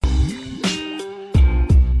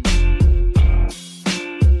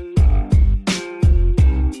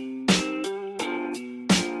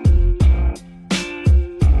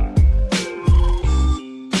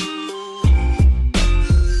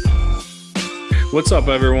What's up,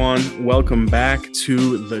 everyone? Welcome back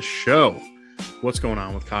to the show. What's going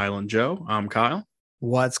on with Kyle and Joe? I'm Kyle.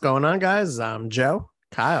 What's going on, guys? I'm Joe.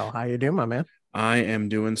 Kyle, how you doing, my man? I am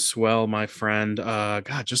doing swell, my friend.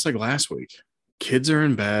 God, just like last week. Kids are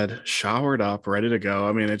in bed, showered up, ready to go.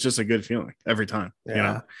 I mean, it's just a good feeling every time,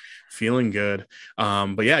 Yeah. feeling good.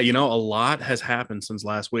 But yeah, a lot has happened since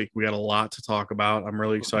last week. We got a lot to talk about. I'm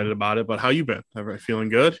really excited about it. But how you been? Feeling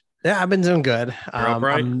good? Yeah, I've been doing good. You're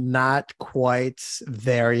upright? I'm not quite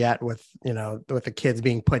there yet with the kids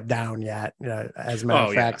being put down yet. As a matter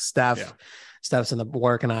of fact, Steph's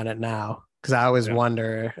working on it now. Because I always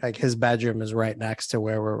wonder, like, his bedroom is right next to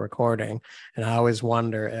where we're recording, and I always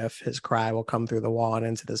wonder if his cry will come through the wall and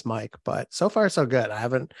into this mic. But so far, so good. I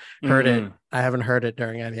haven't heard it. I haven't heard it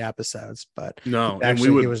during any episodes. But no, he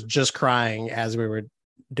was just crying as we were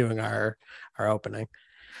doing our opening.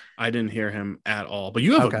 I didn't hear him at all. But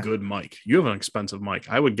you have a good mic. You have an expensive mic.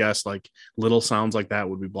 I would guess like little sounds like that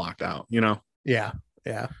would be blocked out. Yeah.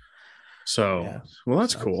 So, well,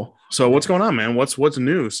 that's cool. So what's going on, man? What's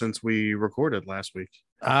new since we recorded last week?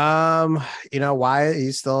 Wyatt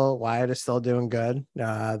is still doing good.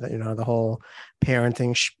 The whole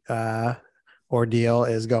parenting ordeal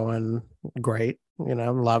is going great.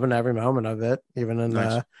 I'm loving every moment of it, even in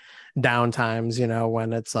the down times,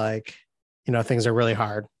 when it's like, things are really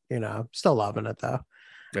hard, still loving it though.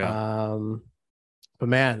 Yeah. But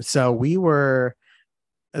man, so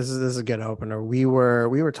this is a good opener. We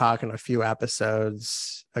were talking a few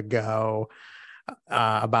episodes ago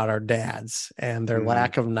about our dads and their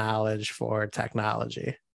lack of knowledge for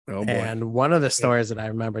technology. Oh, boy. And one of the stories that I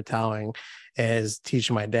remember telling is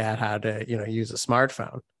teaching my dad how to, use a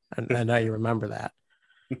smartphone. And I know you remember that.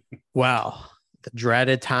 Well, the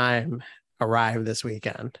dreaded time arrived this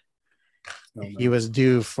weekend. Oh, no. He was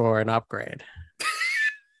due for an upgrade.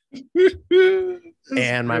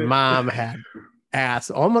 And my mom had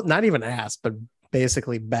asked, almost not even asked, but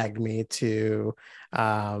basically begged me to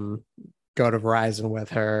go to Verizon with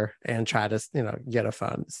her and try to, get a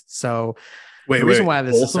phone. So the reason why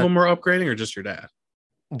both of them were upgrading, or just your dad?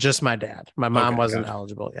 Just my dad. My mom wasn't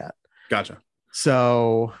eligible yet. Gotcha.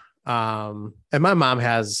 So, and my mom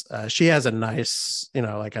has a nice,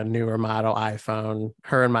 like a newer model iPhone.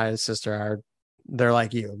 Her and my sister they're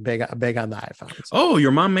like you, big on the iPhones. Oh,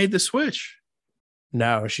 your mom made the switch.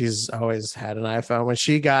 No, she's always had an iPhone.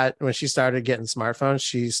 When she started getting smartphones,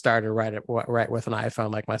 she started right with an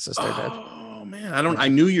iPhone like my sister did. Oh man, I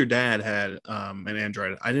knew your dad had an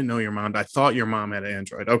Android. I didn't know your mom. I thought your mom had an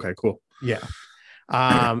Android. Okay, cool. Yeah.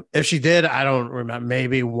 If she did, I don't remember,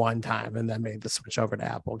 maybe one time, and then made the switch over to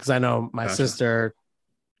Apple, because I know my sister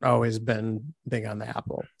always been big on the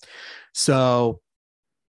Apple. So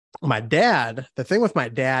the thing with my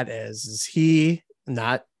dad is he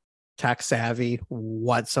not tech savvy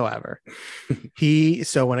whatsoever.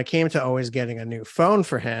 So when it came to always getting a new phone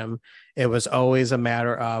for him, it was always a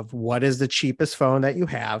matter of, what is the cheapest phone that you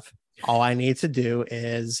have? All I need to do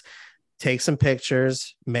is take some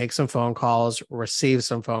pictures, make some phone calls, receive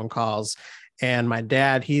some phone calls. And my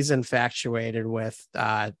dad, he's infatuated with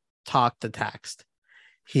talk to text.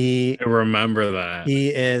 I remember that. He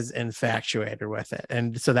is infatuated with it.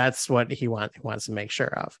 And so that's what he wants to make sure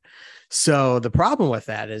of. So the problem with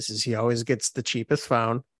that is he always gets the cheapest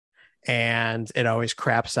phone, and it always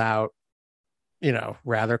craps out,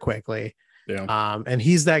 rather quickly. Yeah. And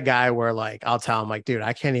he's that guy where, like, I'll tell him, like, dude,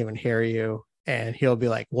 I can't even hear you. And he'll be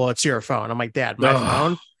like, well, it's your phone. I'm like, Dad,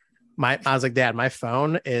 I was like, Dad, my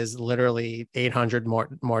phone is literally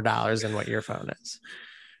 $800 more dollars than what your phone is.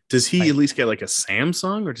 Does he at least get like a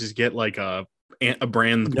Samsung, or does he get like a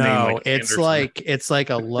brand? No, it's like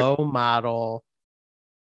a low model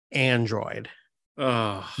Android.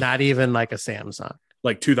 Not even like a Samsung.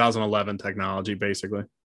 Like 2011 technology, basically.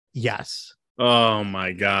 Yes. Oh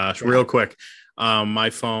my gosh. Yeah. Real quick. My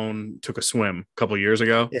phone took a swim a couple years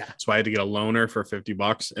ago. Yeah. So I had to get a loaner for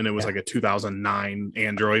 $50, and it was like a 2009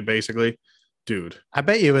 Android, basically. Dude. I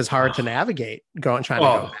bet you it was hard to navigate trying to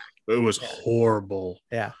go back. It was horrible.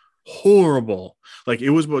 Yeah. Horrible. Like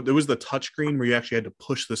it was the touchscreen where you actually had to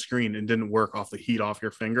push the screen and didn't work off the heat off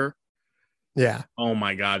your finger. Yeah. Oh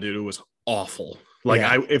my God, dude. It was awful.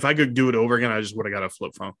 Like if I could do it over again, I just would have got a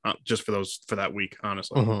flip phone just for that week,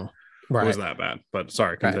 honestly. Mm-hmm. Right. It was that bad, but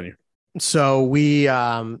sorry, continue. Right.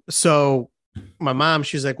 So my mom,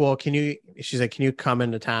 she's like, well, can you come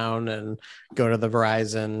into town and go to the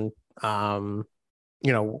Verizon,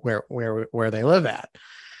 where they live at?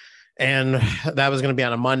 And that was going to be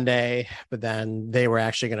on a Monday, but then they were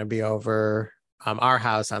actually going to be over our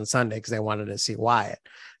house on Sunday because they wanted to see Wyatt.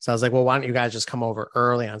 So I was like, well, why don't you guys just come over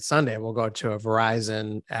early on Sunday? We'll go to a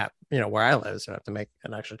Verizon at, where I live. So I have to make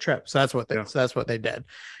an extra trip. So that's what they did.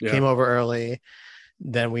 Yeah. Came over early.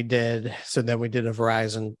 Then we did a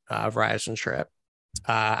Verizon trip.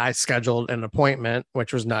 I scheduled an appointment,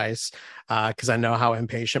 which was nice because I know how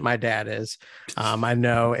impatient my dad is. I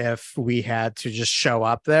know if we had to just show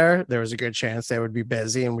up there was a good chance they would be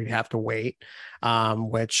busy and we'd have to wait,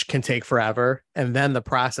 which can take forever. And then the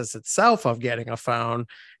process itself of getting a phone,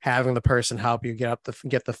 having the person help you get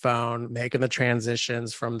the phone, making the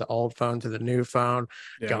transitions from the old phone to the new phone,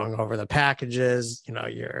 going over the packages,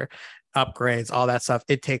 your upgrades, all that stuff.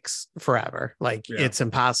 It takes forever. Like it's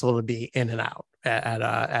impossible to be in and out at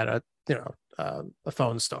a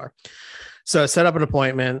phone store. So I set up an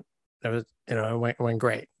appointment. It was, it went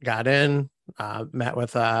great. Got in, met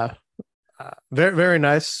with very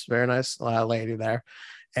nice lady there.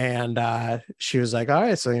 And she was like, all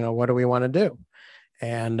right, so, what do we want to do?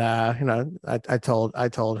 And, I told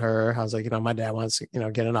her, I was like, my dad wants to,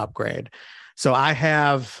 get an upgrade. So I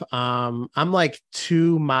have, I'm like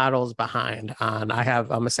 2 models behind I'm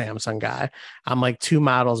a Samsung guy. I'm like 2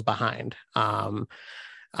 models behind, on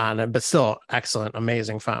it, but still excellent,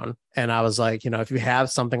 amazing phone. And I was like, if you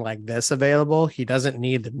have something like this available, he doesn't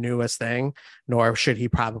need the newest thing, nor should he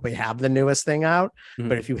probably have the newest thing out. Mm-hmm.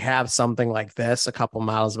 But if you have something like this, a couple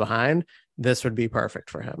models behind, this would be perfect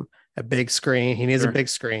for him. A big screen. He needs a big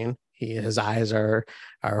screen. His eyes are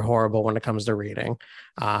horrible when it comes to reading.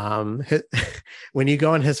 When you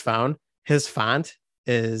go in his phone, his font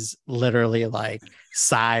is literally like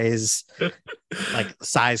size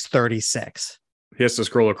 36. He has to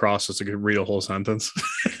scroll across just to read a whole sentence.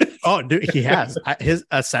 Oh, dude, he has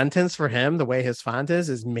a sentence for him. The way his font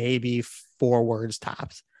is maybe 4 words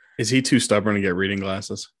tops. Is he too stubborn to get reading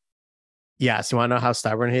glasses? Yes. You want to know how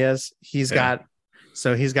stubborn he is? He's got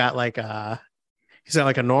like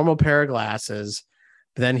a normal pair of glasses.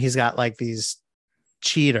 Then he's got like these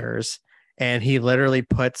cheaters, and he literally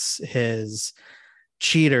puts his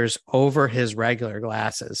cheaters over his regular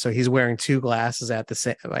glasses. So he's wearing 2 glasses at the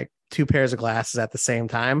same, like 2 pairs of glasses at the same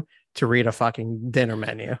time to read a fucking dinner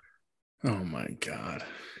menu. Oh my God.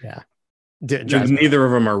 Yeah. Neither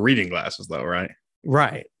of them are reading glasses though, right?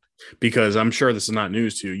 Right. Because I'm sure this is not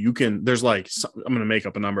news to you. There's like, I'm going to make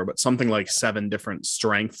up a number, but something like 7 different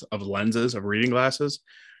strengths of lenses of reading glasses.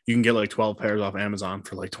 You can get like 12 pairs off Amazon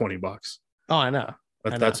for like $20. Oh, I know.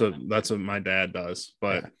 That's what my dad does,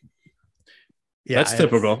 but yeah, that's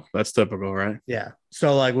typical. That's typical, right? Yeah.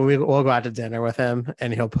 So like we'll go out to dinner with him,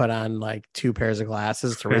 and he'll put on like 2 pairs of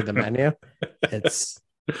glasses to read the menu. It's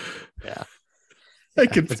I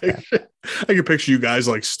can picture you guys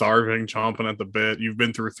like starving, chomping at the bit. You've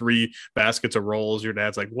been through 3 baskets of rolls. Your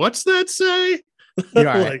dad's like, "What's that say?" You're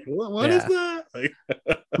like, what is that? Like,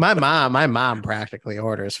 my mom practically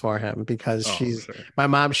orders for him because my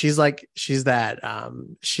mom. She's kind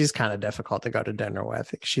of difficult to go to dinner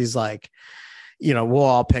with. She's like, we'll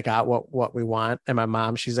all pick out what we want. And my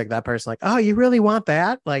mom, she's like that person, like, oh, you really want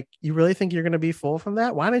that? Like, you really think you're going to be full from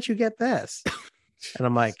that? Why don't you get this? And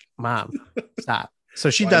I'm like, Mom, stop. So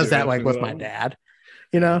she does that like with my dad,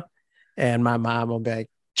 and my mom will be like,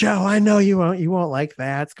 Joe, I know you won't like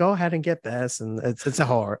that. Go ahead and get this. And it's a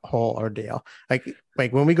whole ordeal. Like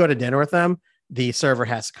when we go to dinner with them, the server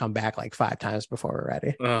has to come back like 5 times before we're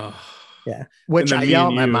ready. Oh. Yeah. Which I yell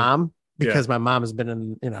at my mom because my mom has been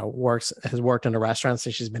in, has worked in a restaurant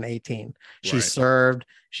since she's been 18. She served,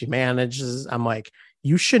 she manages. I'm like,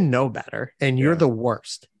 you should know better. And you're the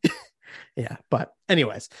worst. Yeah. But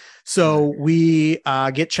anyways, so we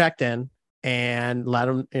get checked in and let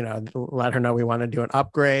her know we want to do an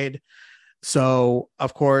upgrade. So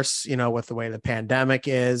of course, with the way the pandemic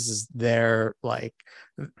is they're like,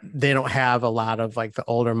 they don't have a lot of like the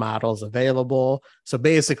older models available. So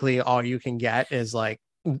basically all you can get is like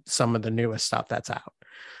some of the newest stuff that's out.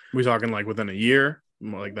 We talking like within a year,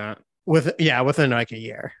 like that? Within like a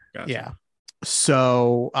year. Gotcha. Yeah.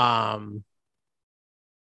 So,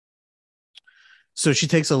 so she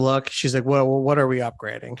takes a look. She's like, well, what are we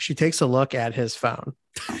upgrading? She takes a look at his phone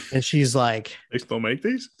and she's like, they still make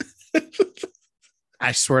these?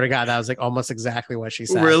 I swear to God, that was like almost exactly what she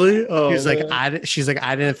said. Really? Oh, she's like,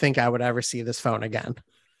 I didn't think I would ever see this phone again.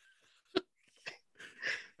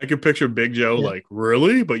 I can picture Big Joe like,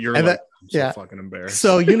 really? But you're like, I'm so fucking embarrassed.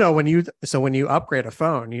 So, when you upgrade a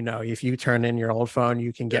phone, if you turn in your old phone,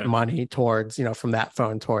 you can get money towards, from that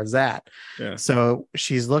phone towards that. Yeah. So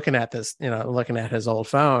she's looking at this, looking at his old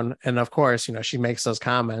phone. And of course, she makes those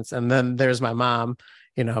comments. And then there's my mom,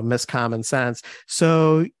 Miss Common Sense.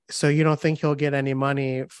 So you don't think he'll get any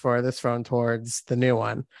money for this phone towards the new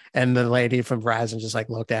one? And the lady from Verizon just like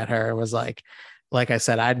looked at her and was like, like I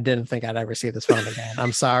said, I didn't think I'd ever see this phone again.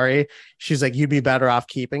 I'm sorry. She's like, you'd be better off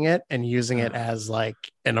keeping it and using it as like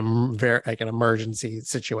an emergency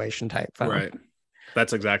situation type phone. Right.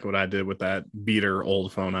 That's exactly what I did with that beater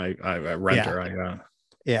old phone I renter I got.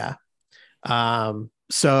 Yeah.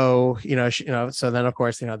 So so then of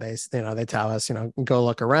course they tell us go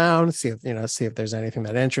look around, see if there's anything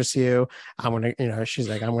that interests you. I'm gonna she's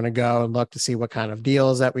like, I'm gonna go and look to see what kind of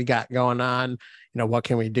deals that we got going on. What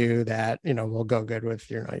can we do that will go good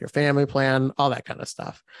with your family plan, all that kind of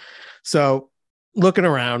stuff. So looking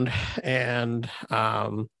around, and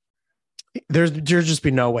there's just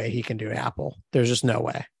be no way he can do Apple. There's just no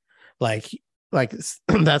way. Like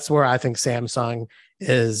that's where I think Samsung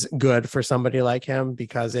is good for somebody like him,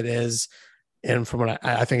 because it is, and from what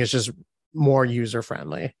I think it's just more user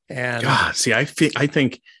friendly. And see, I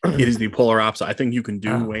think it is the polar opposite. I think you can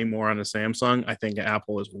do way more on a Samsung. I think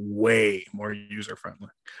Apple is way more user friendly.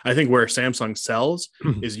 I think where Samsung sells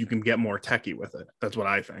is you can get more techie with it. That's what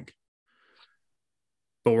I think.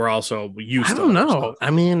 But we're also used to. I don't know.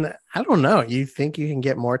 I mean, I don't know. You think you can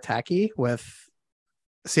get more techie with?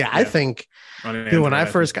 See, I think when I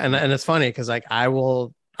first got, and it's funny because like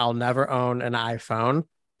I'll never own an iPhone,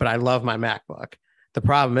 but I love my MacBook. The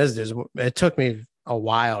problem is it took me a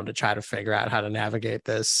while to try to figure out how to navigate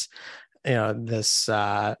this, this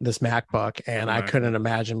MacBook, and I couldn't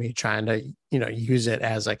imagine me trying to, use it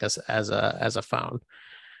as like as a phone.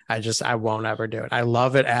 I won't ever do it. I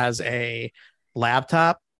love it as a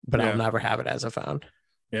laptop, but I'll never have it as a phone.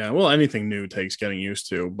 Yeah, well, anything new takes getting used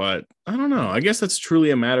to, but I don't know. I guess that's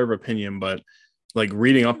truly a matter of opinion, but like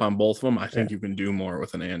reading up on both of them, I think you can do more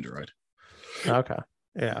with an Android. Okay.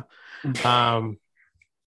 Yeah.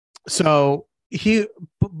 So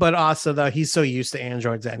but also though, he's so used to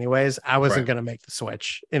Androids anyways, I wasn't going to make the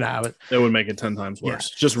switch. It would make it 10 times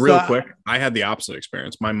worse. Just real quick, I had the opposite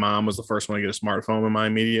experience. My mom was the first one to get a smartphone in my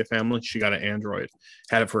immediate family. She got an Android,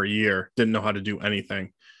 had it for a year, didn't know how to do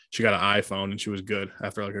anything. She got an iPhone and she was good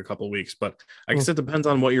after like a couple of weeks. But I guess it depends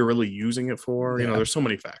on what you're really using it for. There's so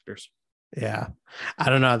many factors. Yeah. I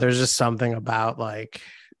don't know. There's just something about like,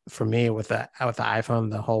 for me with the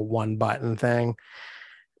iPhone, the whole one button thing.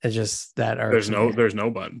 It's just that there's no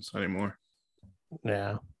buttons anymore.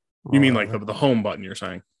 Yeah. Well, you mean like the home button you're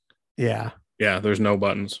saying? Yeah. Yeah. There's no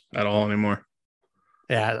buttons at all anymore.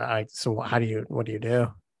 Yeah. So what do you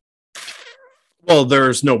do? Well,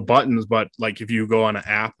 there's no buttons, but like if you go on an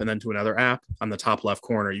app and then to another app on the top left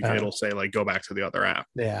corner, it'll say like go back to the other app.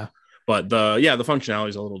 Yeah. But the functionality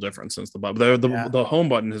is a little different since the home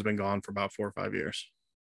button has been gone for about 4 or 5 years.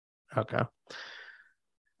 Okay.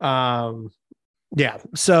 Yeah.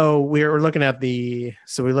 So we're looking at the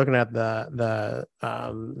Samsungs,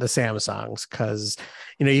 because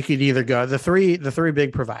you could either go the three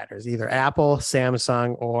big providers, either Apple,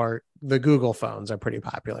 Samsung, or the Google phones are pretty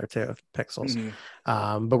popular too, Pixels.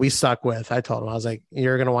 Mm-hmm. But we stuck with, I told him, I was like,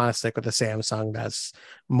 you're going to want to stick with the Samsung. That's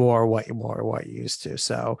more what you're used to.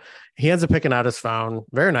 So he ends up picking out his phone,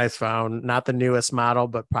 very nice phone, not the newest model,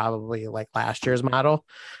 but probably like last year's model.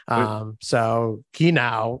 So he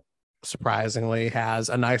now surprisingly has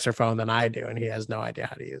a nicer phone than I do, and he has no idea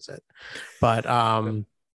how to use it. But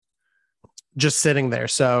just sitting there.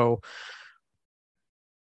 So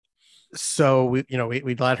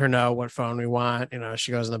we let her know what phone we want.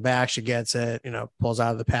 She goes in the back, she gets it, pulls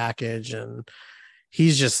out of the package, and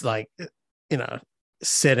he's just like,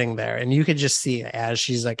 sitting there, and you could just see as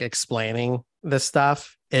she's like explaining this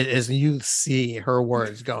stuff, it is, you see her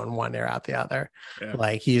words going one ear out the other. Yeah.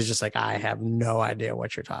 Like he's just like, I have no idea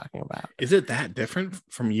what you're talking about. Is it that different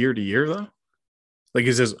from year to year though? Like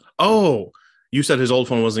you said his old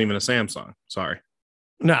phone wasn't even a Samsung. Sorry.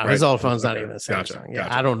 No, right? His old phone's not even a Samsung.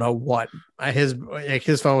 Gotcha. I don't know what his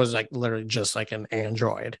phone was like, literally just like an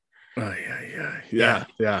Android. Yeah.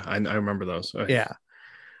 I remember those. Yeah.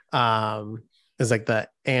 It's like the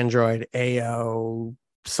Android AO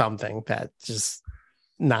something that's just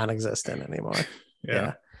non-existent anymore.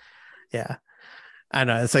 Yeah. I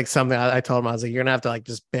know. It's like something I told him, I was like, you're gonna have to like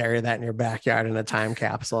just bury that in your backyard in a time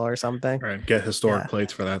capsule or something. Right. Get historic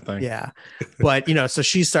plates for that thing. Yeah. But so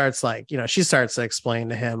she starts to explain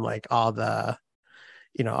to him like all the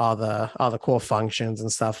cool functions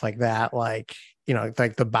and stuff like that. Like,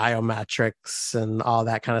 like the biometrics and all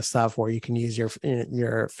that kind of stuff where you can use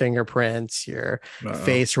your fingerprints, your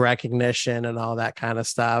face recognition and all that kind of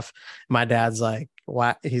stuff. My dad's like,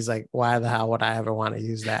 why? He's like, why the hell would I ever want to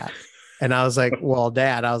use that? And I was like, well,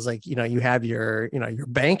 Dad, I was like, you have your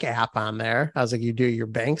bank app on there. I was like, you do your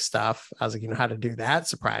bank stuff. I was like, you know how to do that,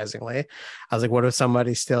 surprisingly. I was like, what if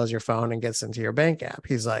somebody steals your phone and gets into your bank app?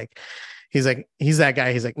 He's like, he's that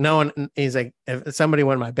guy. He's like, no one. He's like, if somebody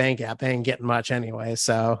went my bank app, they ain't getting much anyway.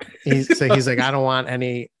 So he's like, I don't want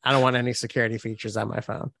any security features on my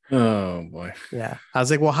phone. Oh boy. Yeah. I was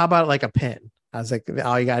like, well, how about like a PIN? I was like,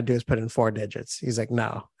 all you gotta do is put in 4 digits. He's like,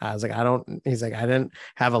 no. I was like, he's like, I didn't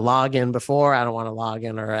have a login before. I don't want to log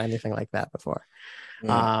in or anything like that before.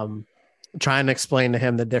 Trying to explain to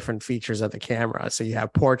him the different features of the camera. So you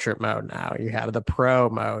have portrait mode now, you have the pro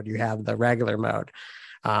mode, you have the regular mode.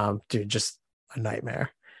 Dude, just a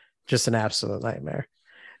nightmare, just an absolute nightmare.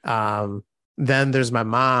 Then there's my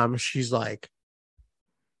mom. She's like,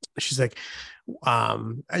 you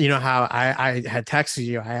know how I had texted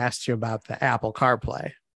you, I asked you about the Apple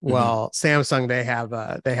CarPlay. Well, Samsung, they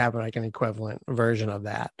have like an equivalent version of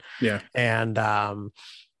that. Yeah. And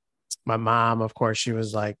my mom, of course, she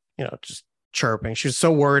was like, just chirping. She was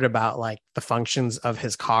so worried about like the functions of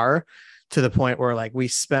his car, to the point where like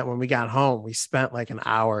when we got home, we spent like an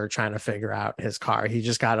hour trying to figure out his car. He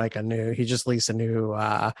just got like he just leased a new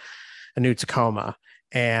Tacoma.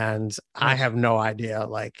 And I have no idea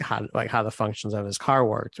how the functions of his car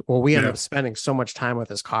worked. Well, we ended up spending so much time with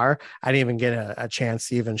his car, I didn't even get a chance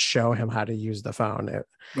to even show him how to use the phone.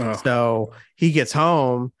 So he gets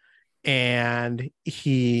home and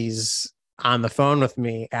he's on the phone with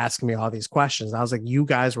me asking me all these questions. I was like, you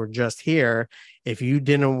guys were just here. If you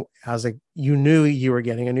didn't, I was like, you knew you were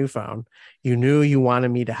getting a new phone. You knew you wanted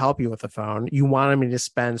me to help you with the phone. You wanted me to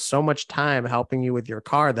spend so much time helping you with your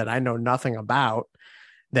car that I know nothing about,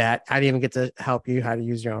 that I didn't even get to help you how to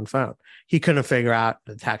use your own phone. He couldn't figure out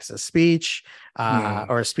the text to speech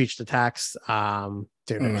or speech to text.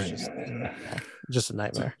 Dude, it was just a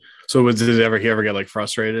nightmare. So did he ever get like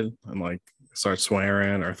frustrated and like start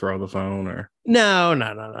swearing or throw the phone or? No.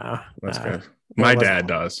 That's good. My dad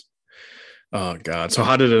does. Oh God. So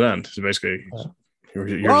how did it end? So basically,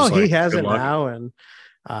 he has it now. And,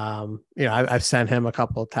 I've sent him a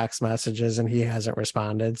couple of text messages and he hasn't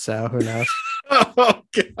responded. So who knows? Oh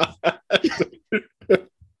God.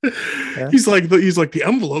 Yeah. He's like the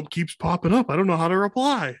envelope keeps popping up. I don't know how to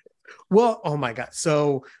reply. Well, oh my God.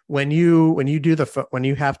 So when you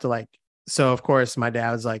have to like, so of course my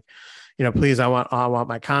dad was like, please, I want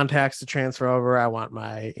my contacts to transfer over. I want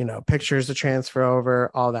my, pictures to transfer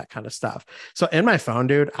over, all that kind of stuff. So in my phone,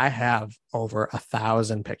 dude, I have over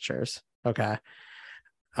 1,000 pictures. Okay.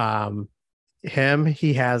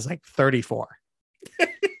 He has like 34.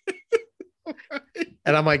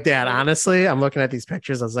 And I'm like, Dad, honestly, I'm looking at these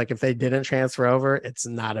pictures. I was like, if they didn't transfer over, it's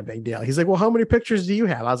not a big deal. He's like, well, how many pictures do you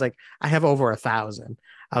have? I was like, I have over 1,000.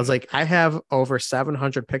 I was like, I have over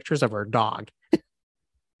 700 pictures of our dog.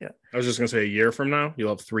 Yeah. I was just going to say a year from now, you'll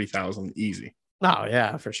have 3,000 easy. Oh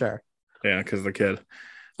yeah, for sure. Yeah. Because the kid.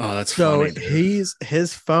 Oh, that's funny. So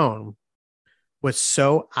his phone was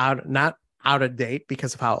so not out of date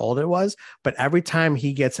because of how old it was, but every time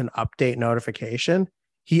he gets an update notification,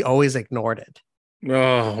 he always ignored it.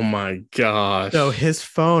 Oh my gosh. So his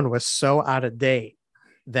phone was so out of date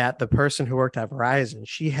that the person who worked at Verizon,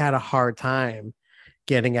 she had a hard time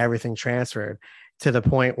getting everything transferred, to the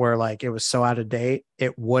point where like it was so out of date,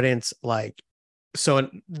 it wouldn't like. So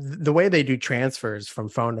the way they do transfers from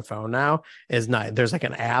phone to phone now is not, there's like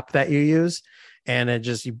an app that you use, and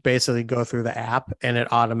you basically go through the app and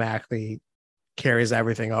it automatically carries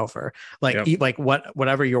everything over. Like like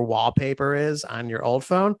whatever your wallpaper is on your old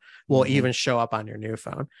phone will even show up on your new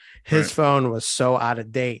phone. His phone was so out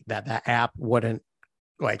of date that that app wouldn't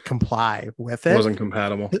like comply with it. It wasn't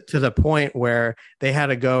compatible, to the point where they had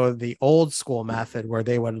to go the old school method, where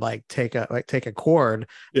they would like take a cord,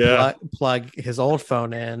 plug his old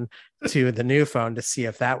phone in to the new phone to see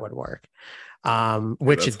if that would work.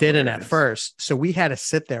 Which it didn't at first. So we had to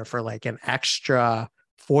sit there for like an extra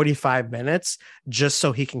 45 minutes just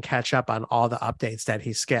so he can catch up on all the updates that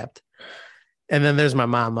he skipped. And then there's my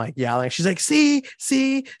mom like yelling. She's like, see,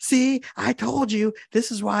 I told you,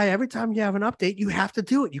 this is why every time you have an update, you have to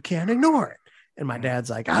do it. You can't ignore it. And my dad's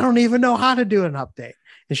like, I don't even know how to do an update.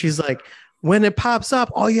 And she's like, when it pops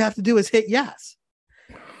up, all you have to do is hit yes.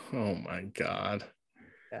 Oh my God.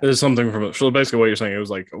 Yeah. There's something from, so basically what you're saying, it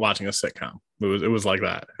was like watching a sitcom. It was like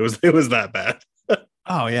that. It was that bad.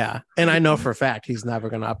 Oh yeah. And I know for a fact he's never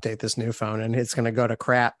going to update this new phone, and it's going to go to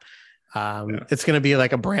crap. It's going to be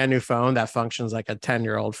like a brand new phone that functions like a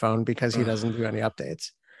 10-year-old phone because he doesn't do any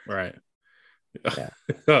updates. Right. Yeah.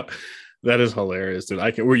 That is hilarious, dude.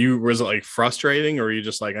 Was it like frustrating, or were you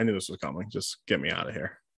just like, I knew this was coming, just get me out of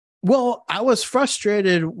here? Well, I was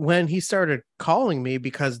frustrated when he started calling me,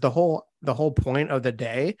 because the whole point of the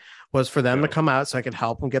day was for them to come out so I could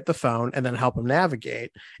help them get the phone and then help them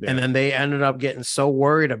navigate. Yeah. And then they ended up getting so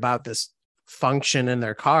worried about this function in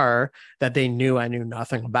their car that they knew I knew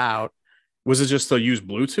nothing about, Was it just to use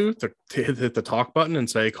Bluetooth to hit the talk button and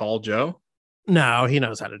say call Joe? No, he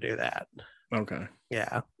knows how to do that. Okay.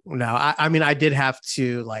 Yeah. No, I mean, I did have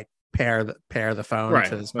to like pair the phone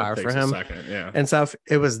to his power for him and stuff.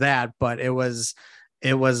 It was that, but it was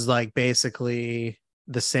like basically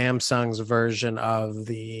the Samsung's version of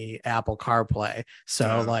the Apple CarPlay.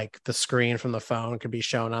 So like the screen from the phone could be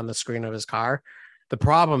shown on the screen of his car. The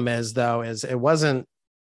problem is though, is it wasn't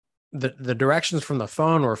the directions from the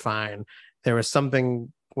phone were fine. There was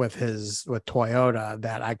something with Toyota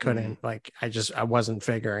that I couldn't I wasn't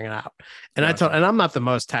figuring it out. And and I'm not the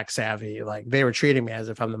most tech savvy. Like they were treating me as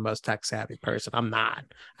if I'm the most tech savvy person. I'm not.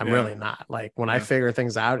 I'm really not. Like when I figure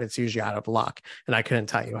things out, it's usually out of luck. And I couldn't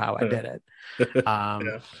tell you how I did it.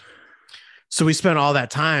 So we spent all that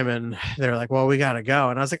time and they're like, well, we got to go.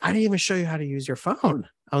 And I was like, I didn't even show you how to use your phone.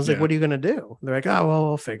 I was like, what are you going to do? They're like, oh, well,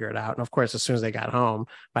 we'll figure it out. And of course, as soon as they got home,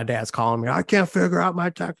 my dad's calling me. I can't figure out my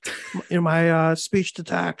text, my speech to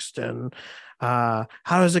text. And how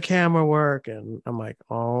does the camera work? And I'm like,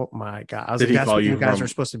 oh my God. I was like, that's what you guys are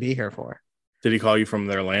supposed to be here for. Did he call you from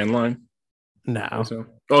their landline? No.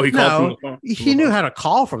 Oh, he called from the phone. He knew how to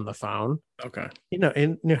call from the phone. Okay. He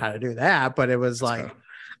knew how to do that, but it was like,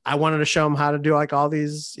 I wanted to show him how to do like all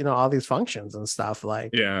these functions and stuff.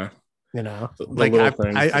 Like, like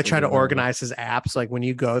I try to organize his apps. Like when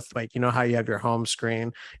you go, like, how you have your home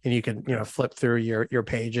screen and you can, flip through your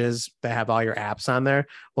pages that have all your apps on there.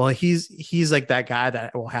 Well, he's like that guy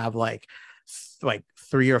that will have like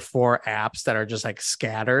 3 or 4 apps that are just like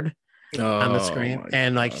scattered on the screen.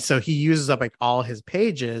 And like, so he uses up like all his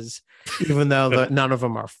pages, even though none of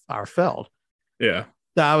them are filled. Yeah.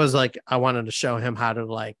 So I was like, I wanted to show him how to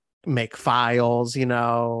like make files,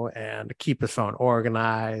 and keep his phone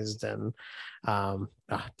organized. And,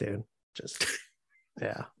 dude, just,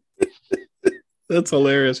 yeah. That's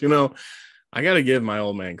hilarious. I got to give my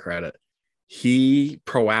old man credit. He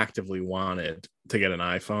proactively wanted to get an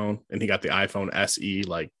iPhone, and he got the iPhone SE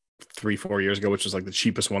like 3-4 years ago, which was like the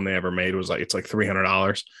cheapest one they ever made. It's like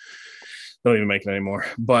 $300. They don't even make it anymore,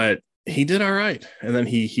 but he did all right. And then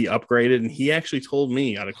he upgraded, and he actually told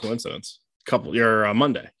me out of coincidence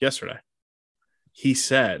yesterday, he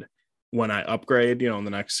said, when I upgrade, in the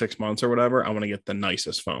next 6 months or whatever, I want to get the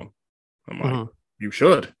nicest phone. I'm like, you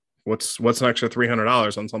should. What's an extra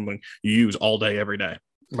 $300 on something you use all day, every day?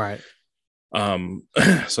 Right. So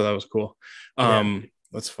that was cool.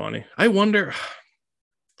 That's funny. I wonder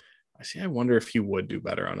if he would do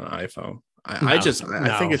better on an iPhone. I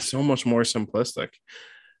think it's so much more simplistic.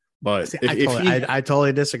 But I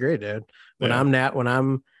totally disagree, dude. When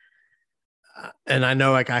I'm and I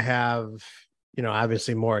know like I have,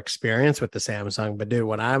 obviously more experience with the Samsung, but dude,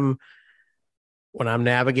 when I'm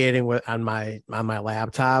navigating on my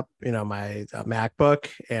laptop, my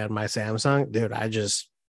MacBook and my Samsung, dude,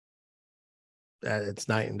 it's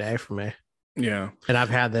night and day for me. Yeah. And I've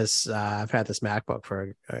had this MacBook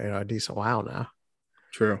for a decent while now.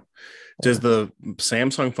 True. Does the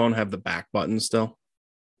Samsung phone have the back button still?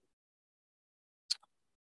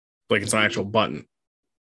 Like it's an actual button.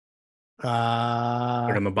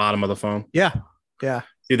 Like on the bottom of the phone. Yeah.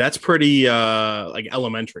 See, that's pretty like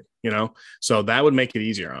elementary, so that would make it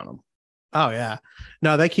easier on them. Oh yeah.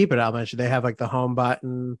 No, they keep it elementary. They have like the home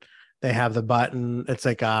button. They have the button. It's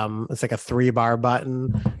like a 3-bar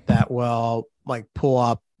button that will like pull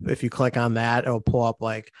up. If you click on that, it'll pull up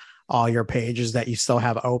like all your pages that you still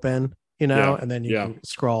have open, and then you can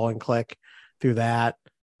scroll and click through that.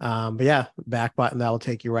 But yeah, back button that will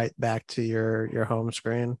take you right back to your home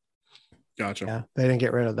screen. Gotcha. Yeah, they didn't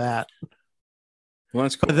get rid of that. Well,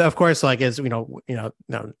 that's cool. But of course, like it's no,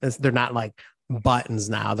 they're not like buttons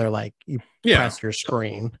now. They're like you press your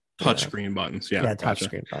screen. Touch screen buttons. Yeah, touch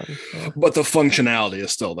screen buttons. Yeah. But the functionality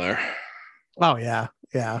is still there. Oh yeah.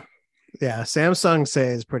 Samsung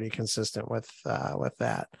stays pretty consistent with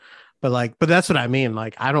that. But that's what I mean.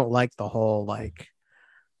 Like I don't like the whole like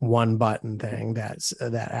one button thing that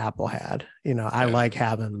Apple had. I like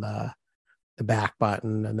having the back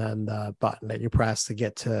button and then the button that you press to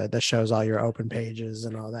get to that shows all your open pages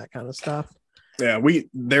and all that kind of stuff. Yeah,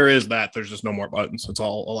 there is that. There's just no more buttons. It's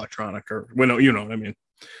all electronic, or you know what I mean.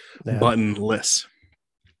 Yeah. Buttonless.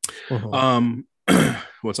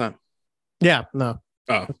 What's that? Yeah, no.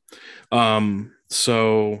 Oh.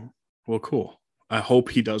 So cool. I hope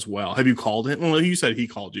he does well. Have you called him? Well, you said he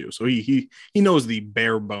called you, so he knows the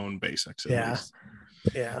bare bone basics. Yeah.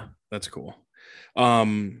 Yeah. That's cool.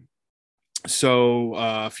 So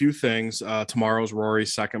a few things. Tomorrow's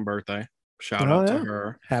Rory's 2nd birthday. Shout out to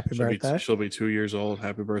her. Happy birthday. She'll be 2 years old.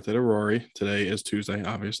 Happy birthday to Rory. Today is Tuesday,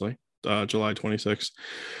 obviously. July 26th.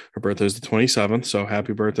 Her birthday is the 27th. So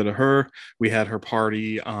happy birthday to her. We had her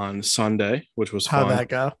party on Sunday, which was How'd fun. that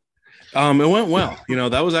go? It went well.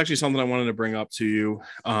 That was actually something I wanted to bring up to you.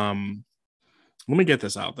 Let me get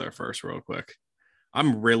this out there first, real quick.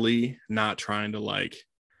 I'm really not trying to like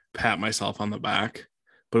pat myself on the back,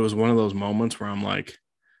 but it was one of those moments where I'm like,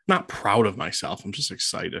 not proud of myself. I'm just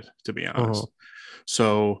excited, to be honest.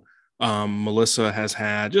 So Melissa has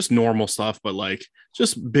had just normal stuff, but like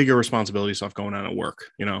just bigger responsibility stuff going on at work.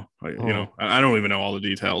 I don't even know all the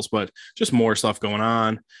details, but just more stuff going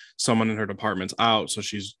on. Someone in her department's out, so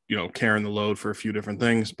she's carrying the load for a few different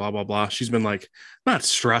things. Blah blah blah. She's been like not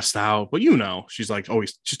stressed out, but she's like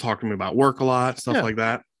always she's talking to me about work a lot, stuff like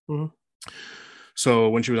that. So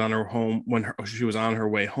when she was on her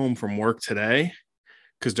way home from work today,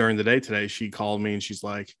 because during the day today she called me and she's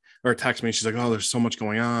like, or text me. She's like, oh, there's so much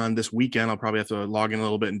going on this weekend. I'll probably have to log in a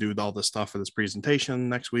little bit and do all this stuff for this presentation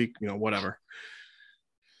next week, whatever.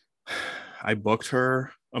 I booked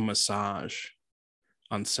her a massage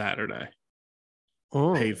on Saturday,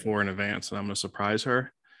 paid for in advance, and I'm going to surprise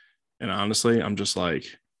her. And honestly, I'm just like,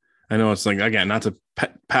 I know it's like, again, not to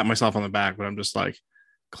pat myself on the back, but I'm just like,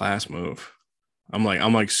 class move. I'm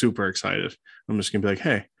like super excited. I'm just going to be like,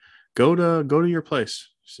 hey, go to your place,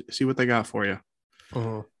 see what they got for you.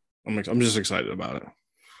 I'm just excited about it.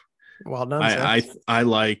 Well done. I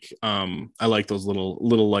like those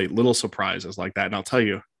little surprises like that. And I'll tell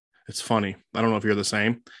you, it's funny. I don't know if you're the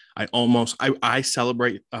same. I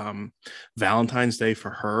celebrate Valentine's Day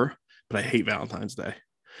for her, but I hate Valentine's Day.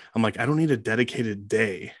 I'm like, I don't need a dedicated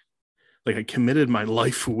day. Like, I committed my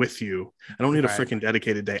life with you. I don't need a freaking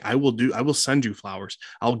dedicated day. I will send you flowers.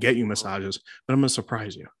 I'll get you massages, but I'm going to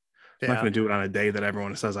surprise you. I'm not going to do it on a day that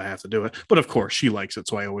everyone says I have to do it. But of course, she likes it,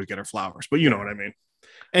 so I always get her flowers. But you know what I mean.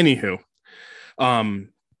 Anywho,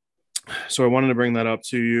 so I wanted to bring that up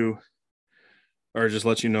to you, or just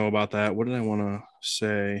let you know about that. What did I want to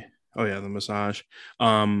say? Oh, yeah, the massage.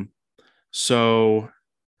 So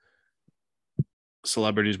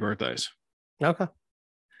celebrities' birthdays. Okay.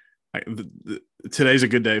 Today's a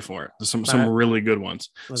good day for it. There's some really good ones.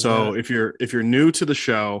 So if you're new to the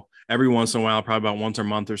show, every once in a while, probably about once a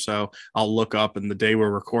month or so, I'll look up, and the day we're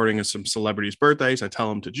recording is some celebrities' birthdays. I tell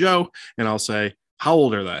them to Joe, and I'll say, how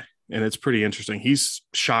old are they? And it's pretty interesting. He's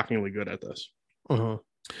shockingly good at this. All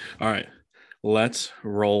right, let's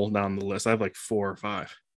roll down the list. I have like 4 or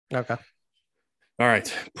 5. Okay. All right.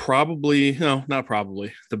 Not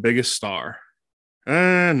probably. The biggest star.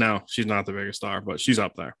 No, she's not the biggest star, but she's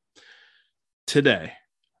up there. Today,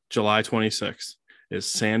 July 26th, is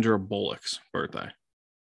Sandra Bullock's birthday.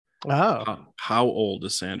 Oh, how old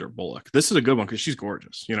is Sandra Bullock? This is a good one because she's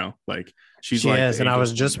gorgeous. She is. And I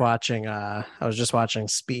was just watching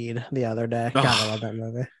Speed the other day. God, I love that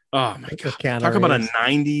movie. Oh my God! Talk about a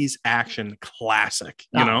 '90s action classic.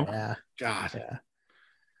 Yeah. God.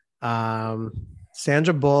 Yeah.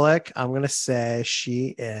 Sandra Bullock. I'm gonna say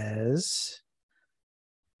she is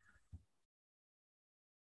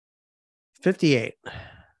 58.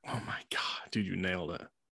 Oh my God, dude, you nailed it.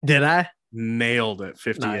 Did I? Nailed it.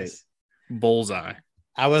 58. Nice. Bullseye.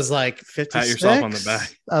 I was like 56. Pat yourself on the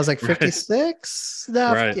back. I was like 56. Right.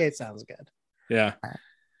 No, 58 sounds good. Yeah.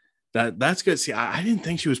 That's good. See, I didn't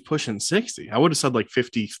think she was pushing 60. I would have said like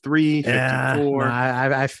 53, 54. No,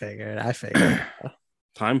 I figured.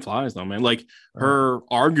 Time flies though, man. Like her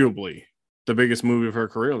arguably the biggest movie of her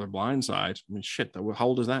career, The Blind Side. I mean, shit, how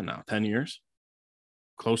old is that now? 10 years?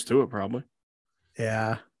 Close to it, probably.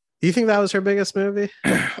 Yeah. Do you think that was her biggest movie?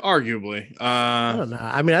 Arguably. I don't know.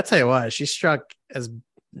 I mean, I'll tell you what, she struck as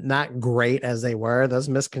not great as they were. Those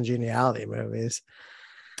Miss Congeniality movies.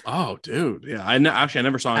 Oh, dude. Yeah. I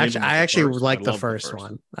never saw any. I actually liked the first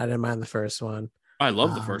one. I didn't mind the first one. I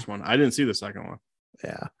love the first one. I didn't see the second one.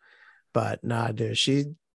 Yeah. But nah,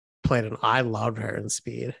 dude, I loved her in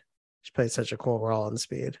Speed. She played such a cool role in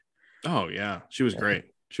Speed. Oh, yeah. She was great.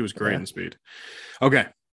 She was great in Speed. Okay.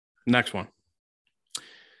 Next one.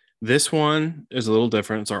 This one is a little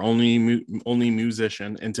different. It's our only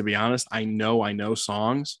musician. And to be honest, I know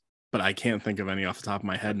songs, but I can't think of any off the top of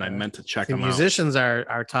my head. And I meant to check them out. Musicians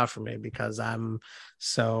are tough for me because I'm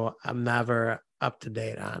never up to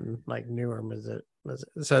date on like newer music.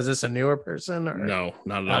 So is this a newer person? Or? No,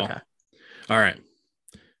 not at all. All right.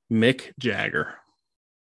 Mick Jagger.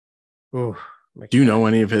 Ooh, do you know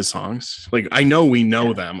any of his songs? Like, I know we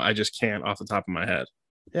know them. I just can't off the top of my head.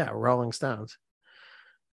 Yeah, Rolling Stones.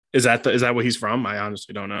 Is that what he's from? I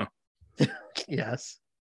honestly don't know. Yes.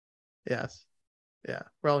 Yeah,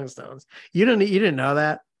 Rolling Stones. You didn't know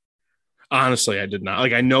that? Honestly, I did not.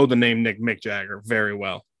 Like, I know the name Mick Jagger very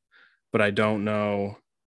well, but I don't know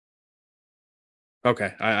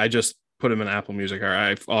Okay, I just put him in Apple Music.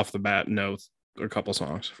 I off the bat know a couple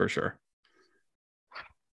songs for sure.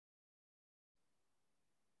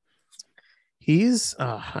 He's,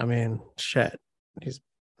 I mean, shit. He's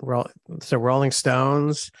so Rolling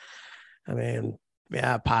Stones. I mean,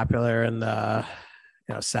 yeah, popular in the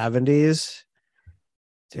 70s.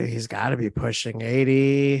 Dude, he's got to be pushing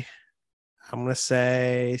 80. I'm gonna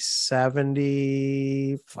say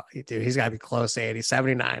 70. Dude, he's got to be close to 80,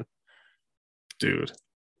 79. Dude,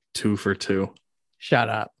 2 for 2. Shut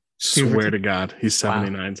up. Swear to God, he's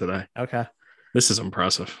 79 today. Okay. This is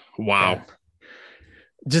impressive. Wow. Yeah.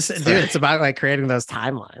 Just, dude, it's about like creating those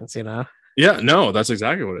timelines, Yeah, no, that's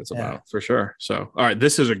exactly what it's about for sure. So, all right,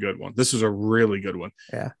 this is a good one. This is a really good one.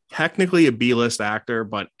 Yeah. Technically a B-list actor,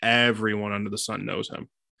 but everyone under the sun knows him.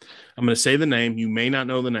 I'm going to say the name. You may not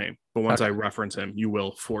know the name, but once I reference him, you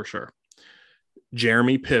will for sure.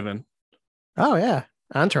 Jeremy Piven. Oh, yeah.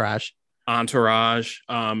 Entourage.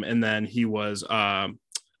 And then he was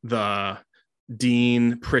the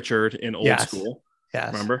Dean Pritchard in Old School.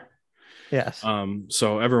 Yes. Remember? Yes.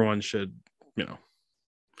 So everyone should,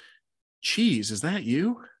 Cheese, is that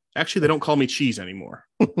you? Actually, they don't call me Cheese anymore.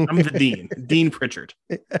 I'm the Dean, Dean Pritchard.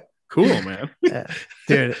 Cool, man.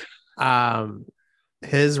 Dude,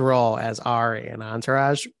 his role as Ari in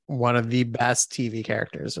Entourage, one of the best TV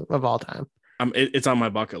characters of all time. It's on my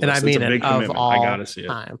bucket list. And I mean, it's a big commitment. I gotta see it.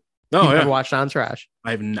 Oh, yeah. Watched Entourage.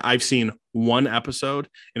 I've seen one episode,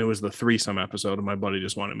 and it was the threesome episode, and my buddy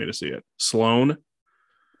just wanted me to see it. Sloan,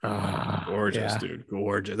 gorgeous, dude,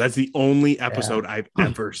 gorgeous. That's the only episode I've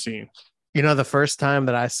ever seen. The first time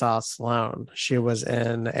that I saw Sloan, she was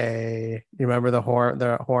in you remember the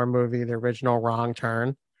horror movie, the original Wrong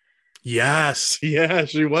Turn? Yes, yeah,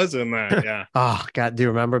 she was in that. Yeah. Oh God, do you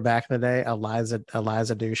remember back in the day, Eliza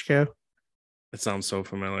Dushku? It sounds so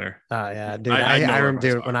familiar. Oh yeah, dude. I remember,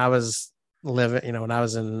 dude, when I was when I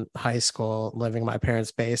was in high school, living in my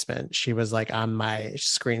parents' basement, she was like on my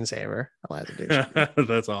screensaver. Eliza Dushku.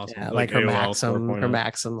 That's awesome. Yeah, like her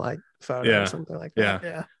Maxim like photo or something like that.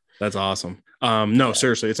 Yeah. That's awesome. No,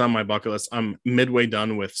 seriously, it's on my bucket list. I'm midway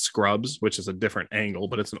done with Scrubs, which is a different angle,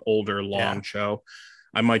 but it's an older, long show.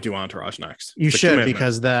 I might do Entourage next. You should,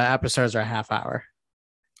 because the episodes are a half hour.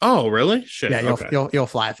 Oh, really? Shit. Yeah, you'll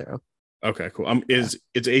fly through. Okay, cool. It's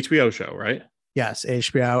HBO show, right? Yes,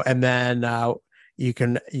 HBO, and then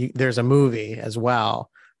there's a movie as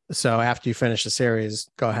well. So after you finish the series,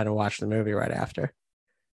 go ahead and watch the movie right after.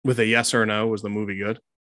 With a yes or no, was the movie good?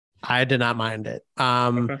 I did not mind it.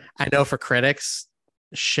 I know for critics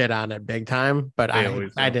shit on it big time, but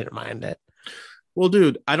I didn't mind it. Well,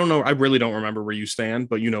 dude, I don't know. I really don't remember where you stand,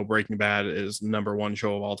 but Breaking Bad is #1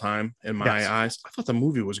 show of all time in my eyes. I thought the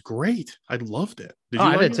movie was great. I loved it.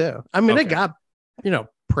 I did too. I mean, it got,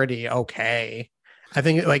 pretty okay. I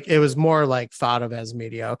think it was more like thought of as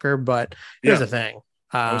mediocre, but here's the thing.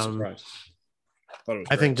 I was surprised.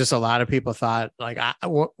 I think just a lot of people thought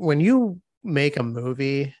when you make a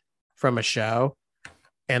movie from a show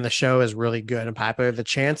and the show is really good and popular, the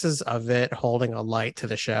chances of it holding a light to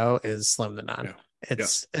the show is slim to none. Yeah.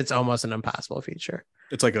 It's almost an impossible feature.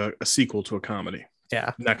 It's like a sequel to a comedy.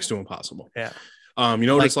 Yeah. Next to impossible. Yeah. You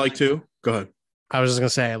know what it's like too? Go ahead. I was just gonna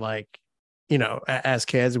say, as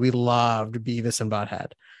kids, we loved Beavis and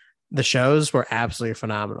Butthead. The shows were absolutely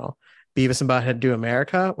phenomenal. Beavis and Butthead Do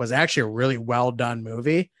America was actually a really well done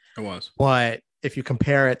movie. It was. But if you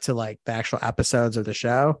compare it to the actual episodes of the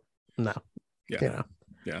show, no. Yeah.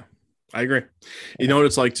 Yeah. I agree. You know what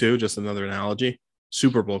it's like too? Just another analogy.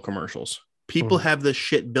 Super Bowl commercials. People have this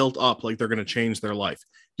shit built up like they're going to change their life.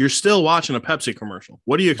 You're still watching a Pepsi commercial.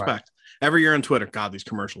 What do you expect? Right. Every year on Twitter, God, these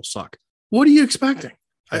commercials suck. What are you expecting?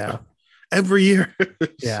 Yeah. Every year.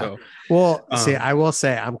 Yeah. So, well, see, I will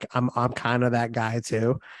say I'm kind of that guy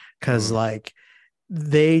too, because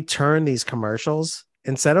they turn these commercials,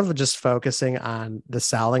 instead of just focusing on the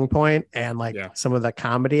selling point and some of the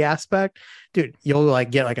comedy aspect, dude, you'll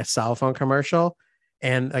get a cell phone commercial,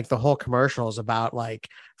 and the whole commercial is about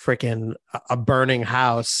freaking a burning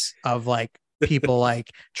house of people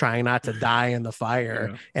trying not to die in the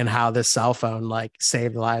fire, and how this cell phone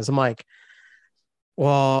saved lives. I'm like,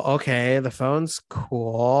 well, okay, the phone's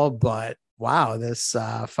cool, but wow, this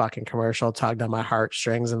fucking commercial tugged on my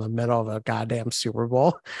heartstrings in the middle of a goddamn Super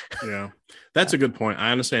Bowl. Yeah, that's a good point.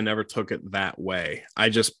 I honestly never took it that way. I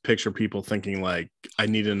just picture people thinking I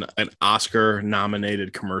need an Oscar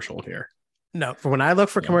nominated commercial here. No, for when I look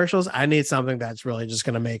for commercials, I need something that's really just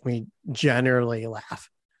going to make me generally laugh.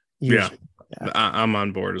 Usually. Yeah. I'm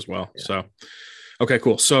on board as well. Yeah. So, okay,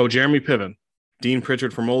 cool. So Jeremy Piven, Dean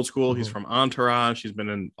Pritchard from Old School. He's from Entourage. He's been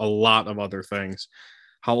in a lot of other things.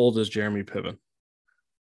 How old is Jeremy Piven?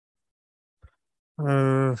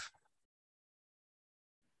 Uh,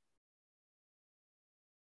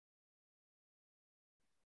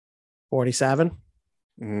 47.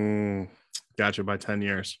 Gotcha by 10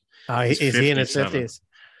 years. Is he in his 50s?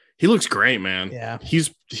 He looks great, man. Yeah. He's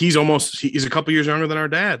a couple years younger than our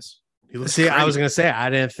dads. He looks See, great. I was gonna say I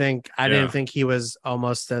didn't think he was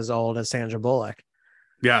almost as old as Sandra Bullock.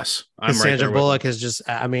 Yes, I'm right Sandra there Bullock is just,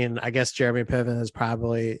 I mean, I guess Jeremy Piven has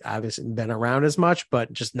probably obviously been around as much,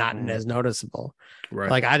 but just not as noticeable.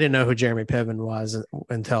 Right. Like I didn't know who Jeremy Piven was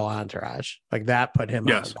until Entourage. Like that put him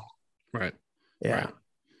on. Right. Yeah. Right.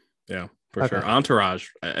 Yeah, for sure. Entourage,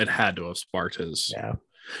 it had to have sparked his. Yeah.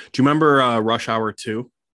 Do you remember Rush Hour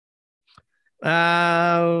 2?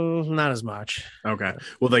 Not as much. Okay.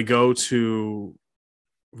 Well, they go to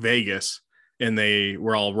Vegas and they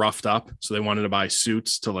were all roughed up. So they wanted to buy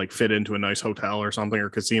suits to like fit into a nice hotel or something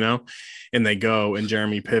or casino. And they go and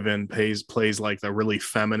Jeremy Piven plays like the really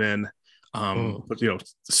feminine,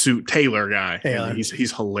 suit tailor guy. And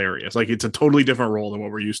he's hilarious. Like it's a totally different role than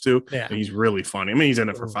what we're used to. Yeah. And he's really funny. I mean, he's in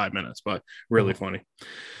it for 5 minutes, but really funny.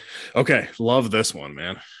 Okay. Love this one,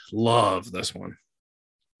 man. Love this one.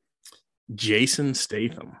 Jason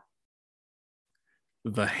Statham,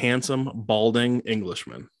 the handsome, balding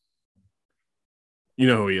Englishman. You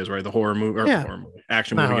know who he is, right? The horror movie,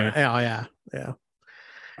 action movie guy. Oh, yeah. Yeah.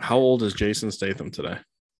 How old is Jason Statham today?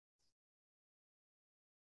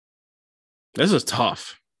 This is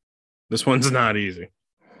tough. This one's not easy.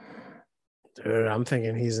 Dude, I'm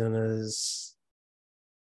thinking he's in his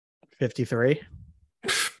 53.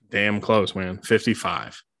 Damn close, man.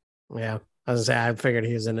 55. Yeah. I was gonna say I figured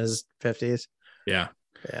he was in his 50s. Yeah.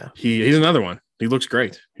 Yeah. He's another one. He looks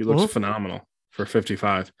great. He looks phenomenal for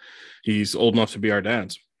 55. He's old enough to be our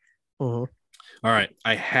dads. All right.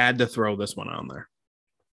 I had to throw this one on there.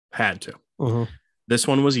 Had to. This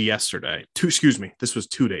one was yesterday. This was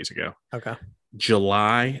 2 days ago. Okay.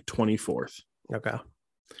 July 24th. Okay.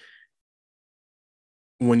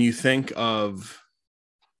 When you think of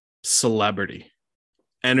celebrity,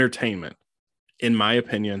 entertainment, in my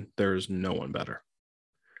opinion, there's no one better.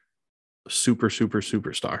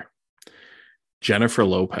 Superstar. Jennifer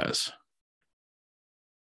Lopez.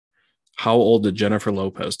 How old did Jennifer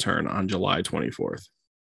Lopez turn on July 24th?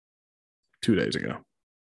 2 days ago.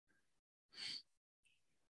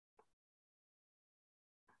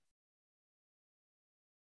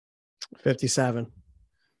 $57.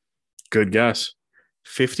 Good guess.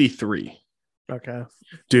 53. Okay.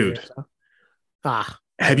 Dude.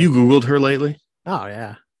 Have you Googled her lately? Oh,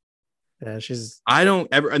 yeah. Yeah, I don't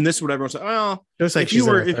ever, and this is what everyone says. Well, it was like if you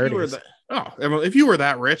were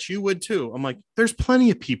that rich, you would too. I'm like, there's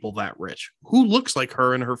plenty of people that rich who looks like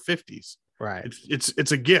her in her 50s. Right.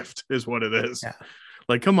 It's a gift, is what it is. Yeah.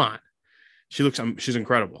 Like, come on. She's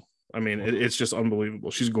incredible. I mean, it's just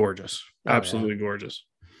unbelievable. She's gorgeous. Absolutely gorgeous.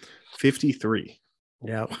 53.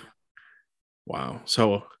 Yep. Wow.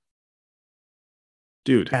 So,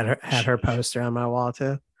 dude, had her poster on my wall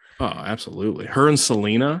too. Oh, absolutely. Her and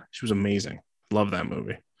Selena, she was amazing. Love that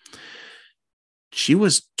movie. She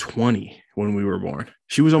was 20 when we were born.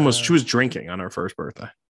 She was drinking on her first birthday.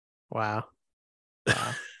 Wow.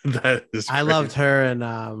 That is crazy. I loved her in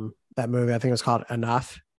that movie. I think it was called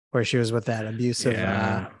Enough, where she was with that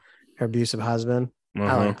her abusive husband.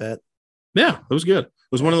 I liked it. Yeah, it was good.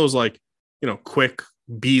 It was one of those quick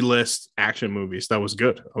B-list action movies that was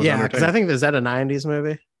good. Yeah, because I think is that a 90s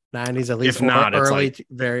movie? 90s at least. If not, it's early, like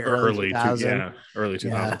very early 2000. Early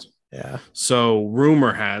 2000s. Yeah. So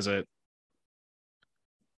rumor has it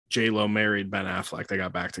J-Lo married Ben Affleck. They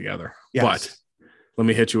got back together. Yes. But let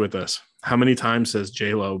me hit you with this. How many times has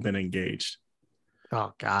J-Lo been engaged?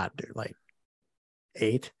 Oh God, dude, like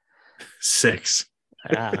 8? 6.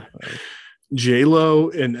 Yeah. J-Lo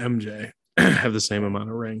and MJ have the same amount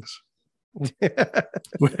of rings.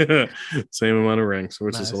 Same amount of rings,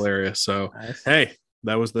 which is hilarious. So hey,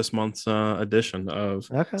 that was this month's edition of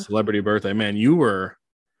Celebrity Birthday. Man, you were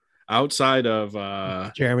outside of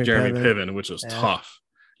Jeremy Piven, which was tough.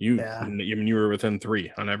 You were within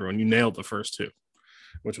 3 on everyone. You nailed the first 2,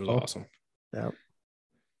 which was awesome. Yep.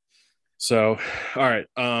 So, all right.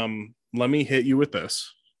 Let me hit you with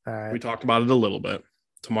this. All right. We talked about it a little bit.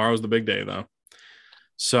 Tomorrow's the big day, though.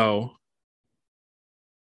 So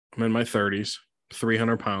I'm in my 30s,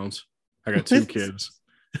 300 pounds. I got 2 kids.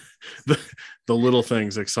 The little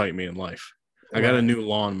things excite me in life. I got a new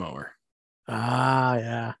lawnmower.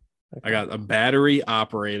 Yeah. Okay. I got a battery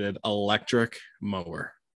operated electric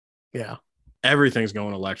mower. Yeah. Everything's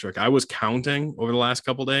going electric. I was counting over the last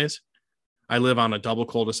couple days. I live on a double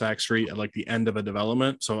cul-de-sac street at like the end of a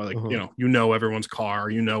development. So everyone's car,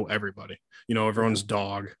 everybody, everyone's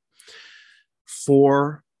dog.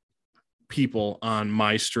 4 people on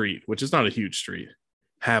my street, which is not a huge street,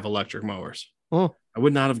 have electric mowers. Oh. I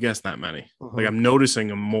would not have guessed that many. Like I'm noticing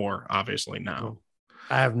them more, obviously, now.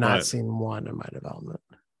 I have not seen one in my development.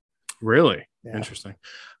 Really? Yeah. Interesting.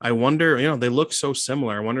 I wonder, they look so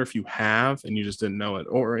similar. I wonder if you have and you just didn't know it,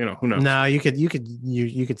 or who knows? No, you could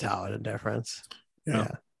tell it a difference. Yeah.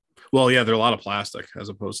 Well, yeah, they're a lot of plastic as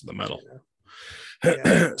opposed to the metal.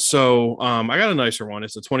 Yeah. So I got a nicer one.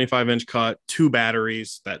 It's a 25-inch cut, 2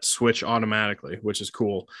 batteries that switch automatically, which is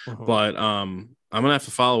cool. But I'm gonna have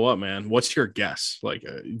to follow up, man. What's your guess? Like,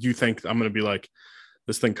 do you think I'm gonna be like,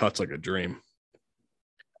 this thing cuts like a dream?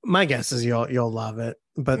 My guess is you'll love it,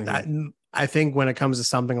 but I think when it comes to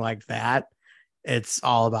something like that, it's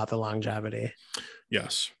all about the longevity.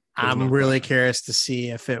 Yes, I'm really curious to see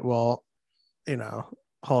if it will,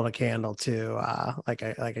 hold a candle to like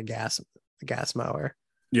a gas mower.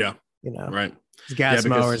 Yeah, right. Gas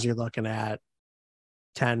mowers, you're looking at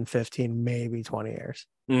 10, 15, maybe 20 years.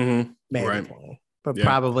 Maybe 20, but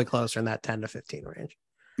probably closer in that 10 to 15 range.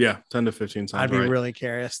 Yeah, 10 to 15 sounds I'd be really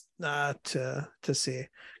curious to see,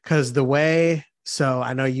 because the way. So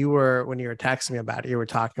I know when you were texting me about it, you were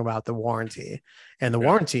talking about the warranty, and the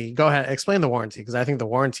warranty. Go ahead, explain the warranty, because I think the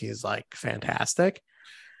warranty is like fantastic.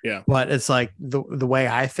 Yeah, but it's like the way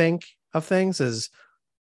I think of things is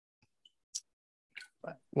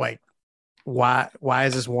like, why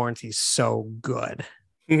is this warranty so good?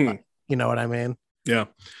 You know what I mean? Yeah.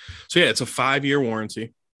 So yeah, it's a 5-year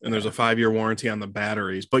warranty, and there's a 5-year warranty on the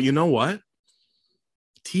batteries. But you know what?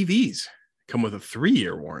 TVs come with a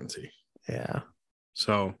 3-year warranty. Yeah.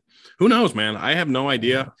 So who knows, man? I have no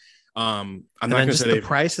idea. I'm not going to say the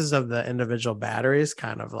prices of the individual batteries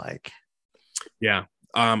kind of like. Yeah.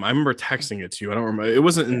 I remember texting it to you. I don't remember. It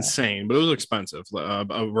wasn't insane, but it was expensive.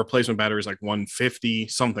 A replacement battery is like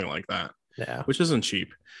 $150, something like that. Yeah. Which isn't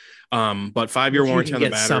cheap. But 5-year warranty on the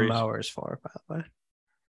batteries. Some mowers for, by the way.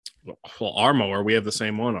 Well, our mower, we have the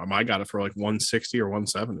same one. I got it for like $160 or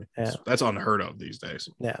 $170. Yeah. That's unheard of these days.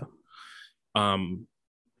 Yeah.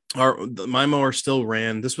 My mower still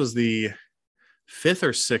ran. This was the 5th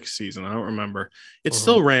or 6th season. I don't remember. It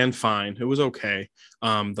still ran fine. It was okay.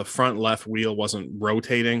 The front left wheel wasn't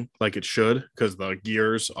rotating like it should, because the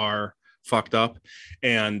gears are fucked up.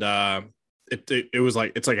 And it was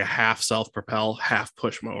like, it's like a half self-propel, half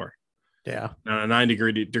push mower. Yeah. On a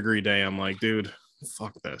 90-degree day, I'm like, dude,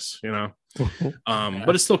 fuck this,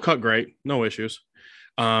 but it still cut great. No issues.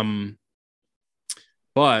 But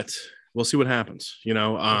we'll see what happens.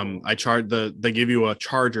 They give you a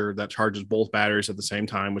charger that charges both batteries at the same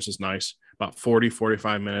time, which is nice. About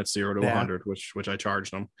 45 minutes, 0 to 100, which I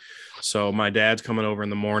charged them. So my dad's coming over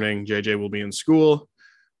in the morning. JJ will be in school.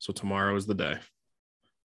 So tomorrow is the day.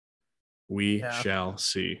 We shall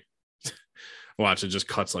see. Watch, it just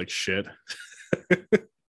cuts like shit.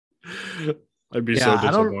 I'd be so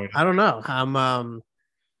disappointed. I don't know.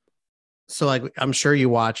 So like, I'm sure you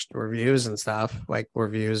watched reviews and stuff. Like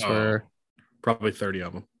reviews were probably 30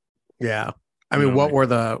 of them. Yeah. I mean, what were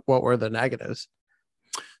the negatives?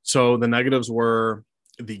 So the negatives were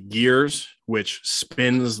the gears, which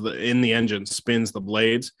spins in the engine, spins the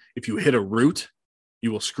blades. If you hit a root,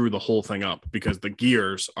 you will screw the whole thing up, because the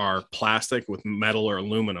gears are plastic with metal or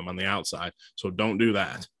aluminum on the outside. So don't do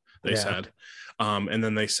that, they said. And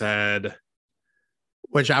then they said,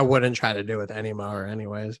 which I wouldn't try to do with any mower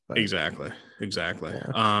anyways. But. Exactly.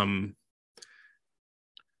 Yeah.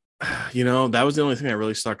 That was the only thing that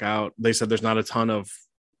really stuck out. They said there's not a ton of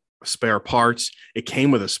spare parts. It came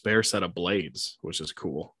with a spare set of blades, which is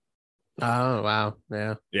cool. Oh, wow.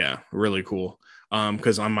 Yeah, really cool.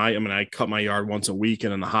 Because I cut my yard once a week,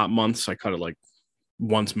 and in the hot months, I cut it like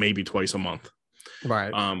once, maybe twice a month.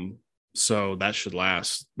 Right. So that should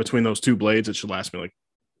last. Between those 2 blades, it should last me like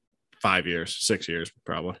 5 years, 6 years,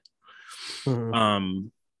 probably.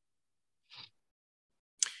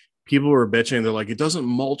 People were bitching. They're like, it doesn't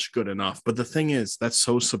mulch good enough. But the thing is, that's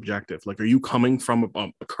so subjective. Like, are you coming from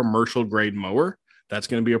a commercial grade mower? That's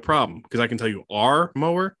going to be a problem, because I can tell you our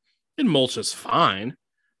mower, it mulches fine,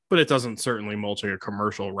 but it doesn't certainly mulch like a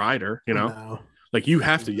commercial rider, No. Like, you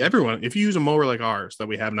have to, everyone, if you use a mower like ours that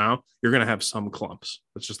we have now, you're going to have some clumps.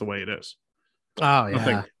 That's just the way it is. Oh,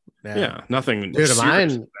 yeah. Nothing. Dude,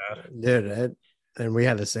 mine, and we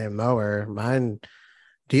had the same mower. Mine,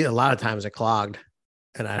 a lot of times it clogged,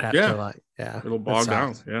 and I'd have to it'll bog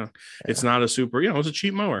down. Yeah. It's not a super, it's a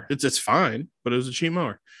cheap mower. It's fine, but it was a cheap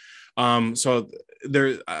mower. So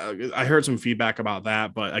there, I heard some feedback about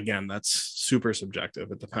that, but again, that's super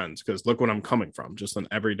subjective. It depends, because look what I'm coming from, just an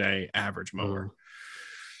everyday average mower.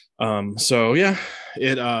 So yeah,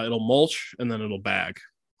 it'll mulch and then it'll bag.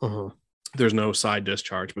 There's no side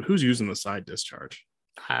discharge, but who's using the side discharge?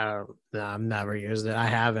 No, I've never used it. I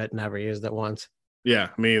have it, never used it once. Yeah,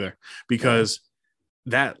 me either. Because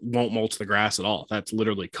that won't mulch the grass at all. That's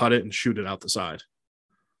literally cut it and shoot it out the side.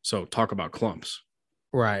 So talk about clumps.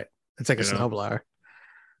 Right. It's like a snowblower.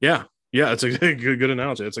 Yeah. Yeah, it's a good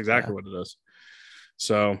analogy. It's exactly what it is.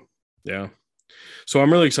 So, yeah. So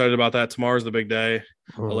I'm really excited about that. Tomorrow's the big day.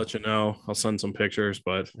 I'll let you know. I'll send some pictures,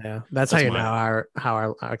 but that's how you know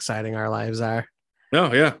how exciting our lives are.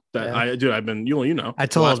 No, yeah. I've been, you know. I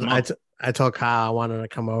told Kyle I wanted to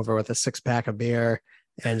come over with a 6-pack of beer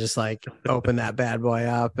and just like open that bad boy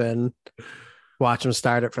up and watch him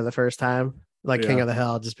start it for the first time. Like King of the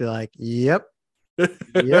Hill, just be like, yep.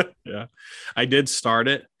 Yep. Yeah. I did start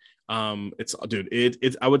it. It's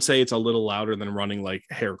I would say it's a little louder than running like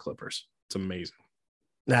hair clippers. It's amazing.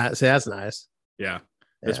 See, that's nice. Yeah.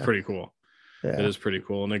 It's pretty cool. Yeah. It is pretty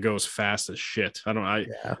cool. And it goes fast as shit.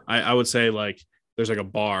 I would say like there's like a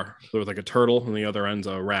bar. There was like a turtle and the other end's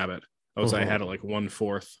a rabbit. I would say I had it like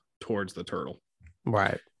 1/4 towards the turtle.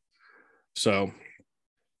 Right. So,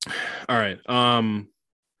 all right.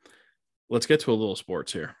 Let's get to a little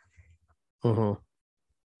sports here.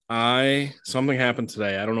 Something happened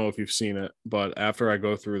today. I don't know if you've seen it, but after I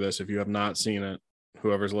go through this, if you have not seen it,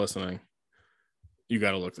 whoever's listening, you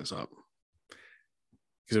got to look this up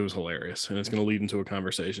because it was hilarious and it's going to lead into a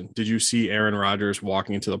conversation. Did you see Aaron Rodgers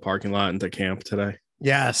walking into the parking lot into camp today?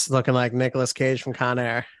 Yes, looking like Nicolas Cage from Con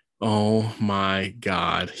Air. Oh my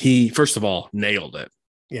God. He, first of all, nailed it.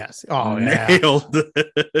 Yes. Oh, nailed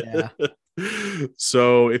it. Yeah.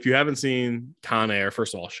 So if you haven't seen Con Air,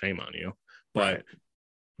 first of all, shame on you. But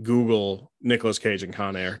Google Nicolas Cage and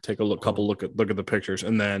Con Air. Take a look at the pictures,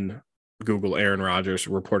 and then Google Aaron Rodgers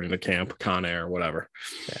reporting to camp, Con Air, whatever.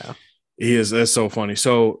 Yeah, that's so funny.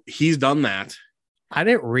 So he's done that. I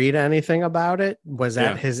didn't read anything about it. Was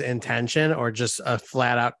that his intention or just a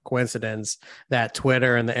flat out coincidence that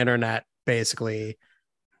Twitter and the internet basically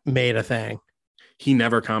made a thing? He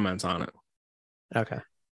never comments on it. Okay.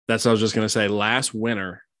 That's what I was just going to say. Last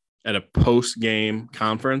winter at a post-game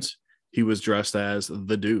conference, he was dressed as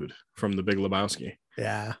the dude from The Big Lebowski.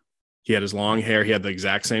 Yeah. He had his long hair. He had the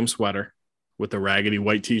exact same sweater with the raggedy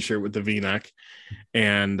white t-shirt with the V-neck.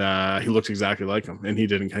 And he looks exactly like him. And he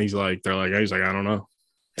didn't. He's like, I don't know.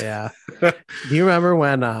 Yeah. Do you remember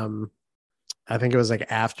when I think it was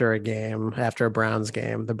like after a Browns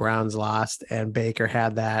game, the Browns lost and Baker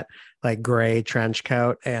had that like gray trench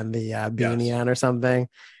coat and the beanie on or something.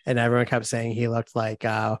 And everyone kept saying he looked like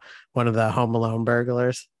one of the Home Alone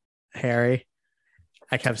burglars, Harry.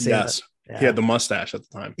 I kept seeing that. Yeah. He had the mustache at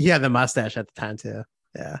the time. Yeah, the mustache at the time too.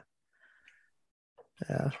 Yeah.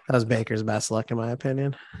 Yeah. That was Baker's best look in my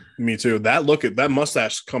opinion. Me too. That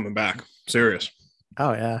mustache coming back. Serious.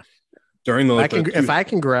 Oh yeah. During the if I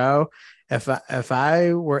can grow, if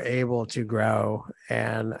I were able to grow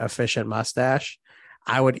an efficient mustache,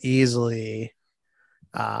 I would easily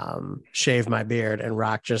shave my beard and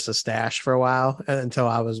rock just a stash for a while until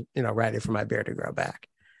I was, ready for my beard to grow back.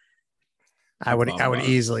 I would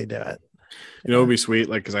easily do it. It would be sweet,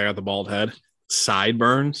 like because I got the bald head,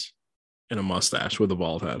 sideburns, and a mustache with a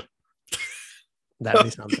bald head. That'd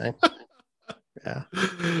be something. Yeah.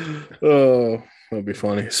 Oh, that'd be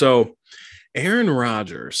funny. So, Aaron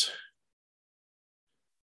Rodgers,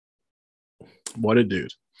 what a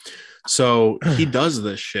dude. So he does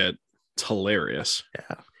this shit. It's hilarious.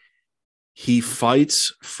 Yeah. He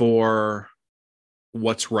fights for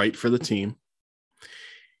what's right for the team.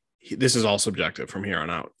 This is all subjective from here on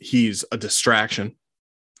out. He's a distraction.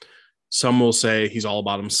 Some will say he's all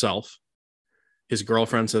about himself. His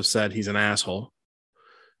girlfriends have said he's an asshole.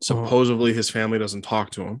 Supposedly his family doesn't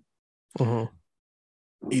talk to him.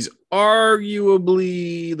 He's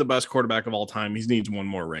arguably the best quarterback of all time. He needs one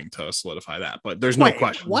more ring to solidify that, but there's no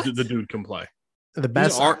question. The dude can play. The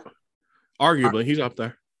best. Arguably, he's up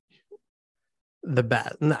there. The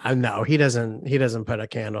best. No, he doesn't put a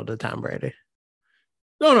candle to Tom Brady.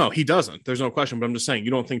 No, he doesn't. There's no question. But I'm just saying,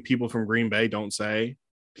 you don't think people from Green Bay don't say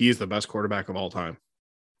he's the best quarterback of all time?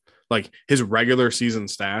 Like his regular season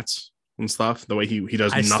stats and stuff, the way he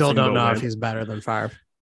does. I still don't know if he's better than Favre.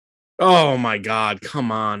 Oh my God,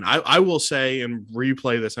 come on. I will say and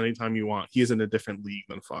replay this anytime you want. He is in a different league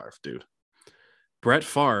than Favre, dude. Brett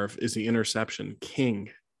Favre is the interception king.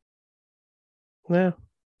 Yeah.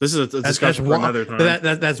 This is a discussion for another time.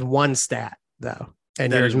 That's one stat, though.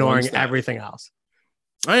 And you're ignoring everything else.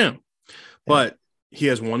 I am. But he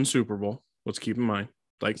has one Super Bowl. Let's keep in mind.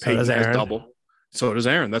 Like so Peyton has double. So does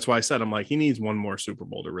Aaron. That's why I said I'm like, he needs one more Super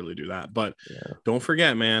Bowl to really do that. But don't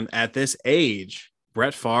forget, man, at this age,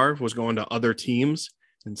 Brett Favre was going to other teams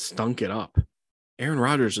and stunk it up. Aaron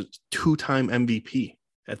Rodgers is 2-time MVP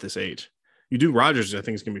at this age. You do Rodgers, I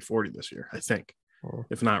think he's going to be 40 this year, I think,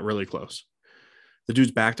 if not really close. The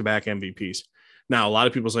dude's back-to-back MVPs. Now, a lot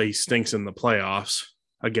of people say he stinks in the playoffs.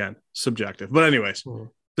 Again, subjective. But anyways,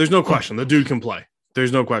 there's no question. The dude can play.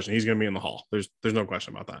 There's no question. He's going to be in the Hall. There's no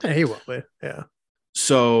question about that. Yeah, he will be. Yeah.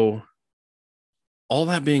 So, all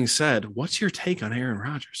that being said, what's your take on Aaron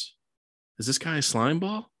Rodgers? Is this guy a slime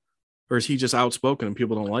ball? Or is he just outspoken and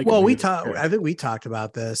people don't like him? Well, I think we talked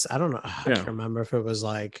about this. I don't know. I can't remember if it was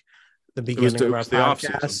like the beginning of our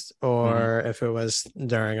podcast or if it was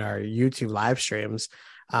during our YouTube live streams.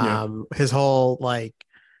 His whole like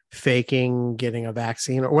faking getting a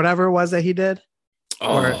vaccine or whatever it was that he did.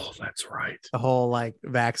 Oh, that's right. The whole like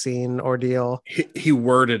vaccine ordeal. He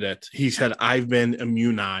worded it. He said, I've been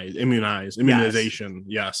immunization.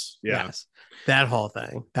 Yes. That whole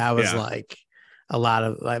thing. That was like a lot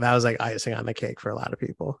of like, that was like icing on the cake for a lot of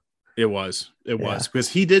people. It was because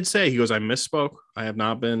he did say, he goes, I misspoke. I have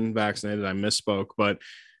not been vaccinated. I misspoke, but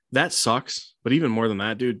that sucks. But even more than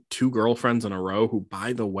that, dude, 2 girlfriends in a row who,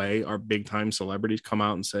 by the way, are big time celebrities come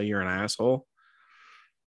out and say you're an asshole.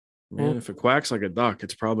 Man, if it quacks like a duck,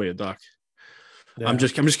 it's probably a duck. Yeah. I'm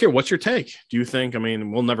just curious. What's your take? Do you think, I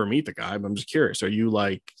mean, we'll never meet the guy, but I'm just curious. Are you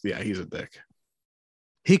like, yeah, he's a dick?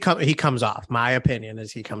 He comes off. My opinion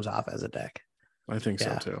is he comes off as a dick. I think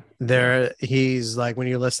so too. He's like, when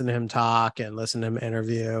you listen to him talk and listen to him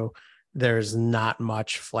interview, there's not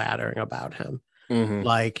much flattering about him.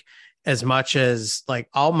 Like, as much as like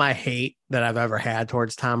all my hate that I've ever had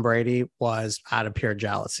towards Tom Brady was out of pure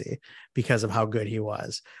jealousy because of how good he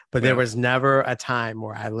was. But there was never a time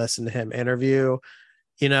where I listened to him interview,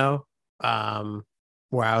 where I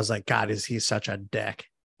was like, God, is he such a dick?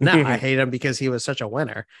 No, I hate him because he was such a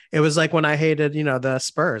winner. It was like when I hated, the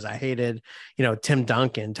Spurs. I hated, Tim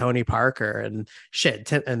Duncan, Tony Parker, and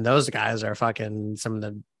shit. And those guys are fucking some of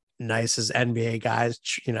the nicest NBA guys,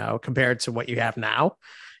 compared to what you have now,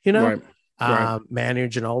 Manu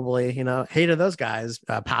Ginobili, hated those guys,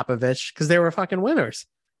 Popovich, because they were fucking winners.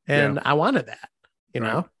 And I wanted that,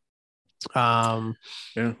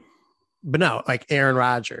 but no, like Aaron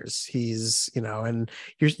Rodgers, he's, and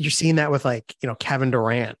you're seeing that with like, Kevin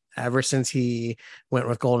Durant, ever since he went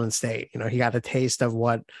with Golden State, he got a taste of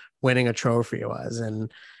what winning a trophy was.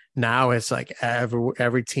 And now it's like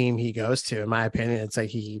every team he goes to, in my opinion, it's like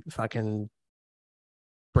he fucking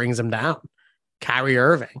brings them down. Kyrie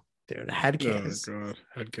Irving, dude, head case. Oh, God.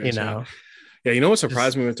 Head case. Yeah, what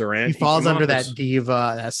surprised me with Durant? He falls under that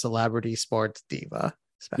diva, that celebrity sports diva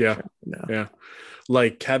spectrum. Yeah.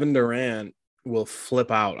 Like Kevin Durant will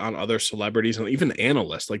flip out on other celebrities and even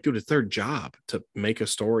analysts. Like, dude, it's their job to make a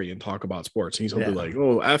story and talk about sports. And he's gonna be like,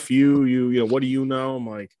 "Oh, F you, what do you know?" I'm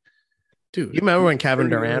like, dude, you remember when Kevin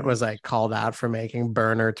Durant was like called out for making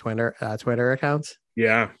burner Twitter accounts?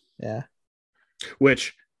 Yeah.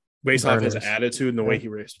 Which, based off his attitude and the way he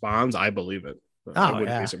responds, I believe it. I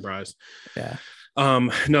wouldn't be surprised. Yeah.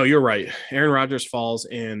 No, you're right. Aaron Rodgers falls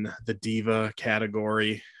in the diva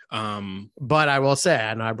category. But I will say,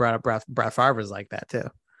 I know I brought up Brett Favre was like that too.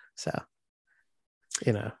 So,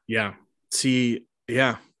 yeah. See,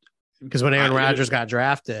 yeah. Because when Aaron Rodgers got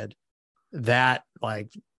drafted, that's why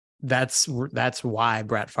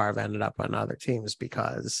Brett Favre ended up on other teams,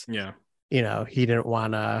 because he didn't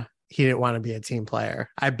want to be a team player.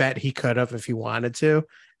 I bet he could have, if he wanted to,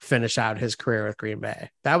 finish out his career with Green Bay.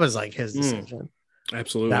 That was like his decision.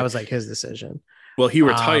 Absolutely. That was like his decision. Well, he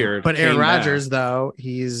retired. But Aaron Rodgers, though,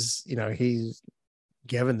 he's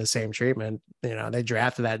given the same treatment. They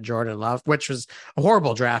drafted that Jordan Love, which was a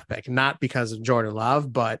horrible draft pick, not because of Jordan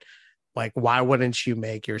Love, but like, why wouldn't you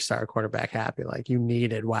make your star quarterback happy? Like, you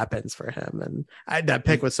needed weapons for him. And that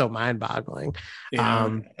pick was so mind boggling.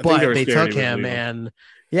 But they took him, and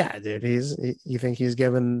dude, you think he's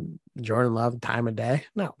given Jordan Love time of day?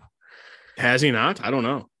 No. Has he not? I don't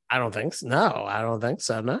know. I don't think so. No, I don't think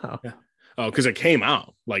so. No. Yeah. Oh, because it came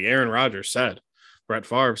out like Aaron Rodgers said, Brett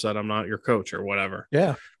Favre said, "I'm not your coach," or whatever.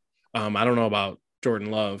 Yeah. I don't know about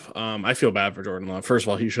Jordan Love. I feel bad for Jordan Love. First of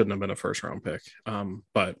all, he shouldn't have been a first round pick.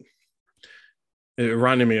 But it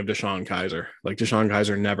reminded me of Deshaun Kaiser. Like, Deshaun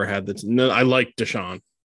Kaiser never had I like Deshaun.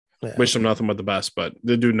 Yeah. Wish him nothing but the best, but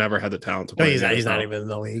the dude never had the talent to play. He's not even in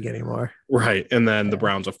the league anymore. Right. And then the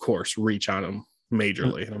Browns, of course, reach on him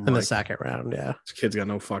majorly. In the second round, yeah. This kid's got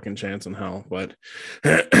no fucking chance in hell. But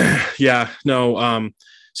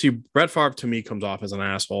see, Brett Favre to me comes off as an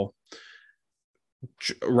asshole.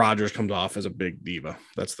 Rodgers comes off as a big diva.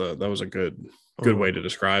 That was a good way to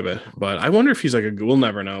describe it. But I wonder if he's like we'll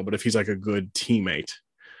never know, but if he's like a good teammate.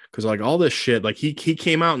 Because like all this shit, like he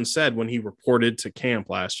came out and said when he reported to camp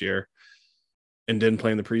last year and didn't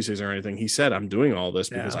play in the preseason or anything, he said, "I'm doing all this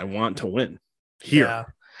because I want to win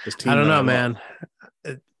here." This team I don't that know, love.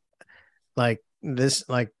 man. Like this,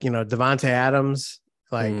 like, Devontae Adams,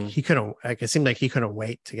 like he couldn't, like, it seemed like he couldn't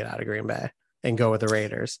wait to get out of Green Bay and go with the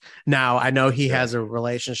Raiders. Now I know he has a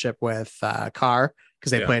relationship with Carr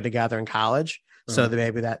because they played together in college. So that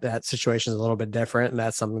maybe that situation is a little bit different, and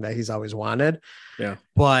that's something that he's always wanted. Yeah.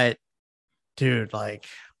 But dude, like,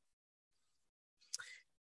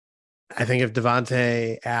 I think if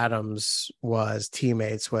Devontae Adams was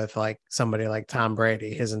teammates with like somebody like Tom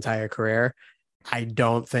Brady his entire career, I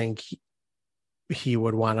don't think he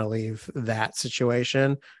would want to leave that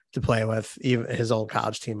situation to play with even his old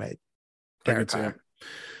college teammate. Derek Carr.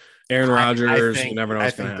 Aaron Rodgers, you never know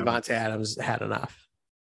what's going to happen. Devontae Adams had enough.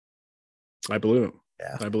 I believe it.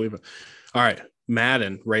 Yeah. I believe it. All right.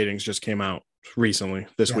 Madden ratings just came out recently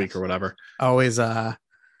this week or whatever. Always a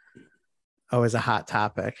hot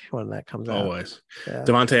topic when that comes out. Always. Yeah.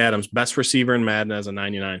 Devontae Adams, best receiver in Madden as a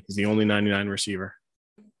 99. He's the only 99 receiver.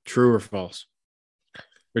 True or false?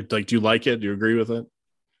 Or, like, do you like it? Do you agree with it?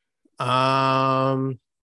 I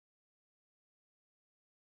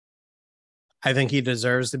think he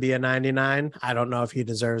deserves to be a 99. I don't know if he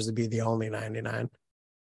deserves to be the only 99.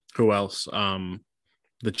 Who else?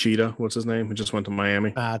 The Cheetah, what's his name? Who just went to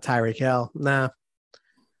Miami? Tyreek Hill. Nah.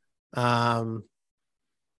 I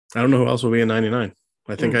don't know who else will be a 99.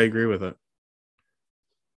 I think I agree with it.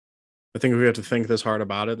 I think if we have to think this hard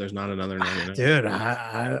about it, there's not another 99. Dude,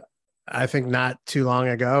 I think not too long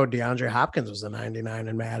ago, DeAndre Hopkins was a 99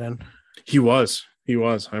 in Madden. He was.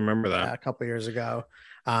 I remember that. Yeah, a couple years ago.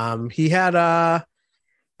 He had a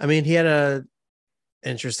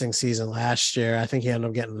interesting season last year. I think he ended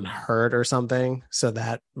up getting hurt or something, so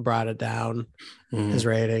that brought it down his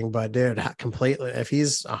rating. But dude, completely, if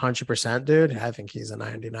he's 100%, dude, I think he's a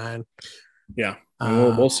 99. Yeah,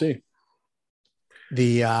 we'll see.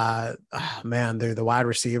 The the wide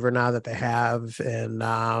receiver now that they have in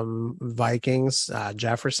Vikings,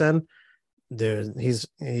 Jefferson, dude, he's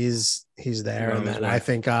there. And then I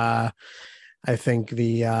think the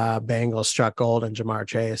Bengals struck gold in Jamar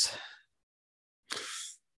Chase.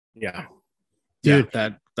 Yeah, dude,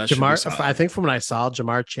 that Jamar. I think from what I saw,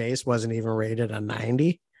 Jamar Chase wasn't even rated a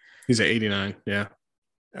 90. He's at 89. Yeah,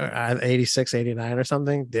 86, 89 or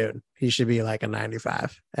something. Dude, he should be like a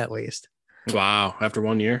 95 at least. Wow, after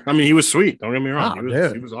 1 year. I mean, he was sweet. Don't get me wrong.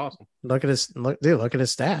 He was awesome. Look at his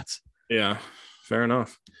stats. Yeah, fair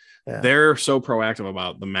enough. Yeah. They're so proactive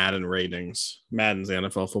about the Madden ratings. Madden's the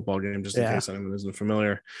NFL football game, just in case anyone isn't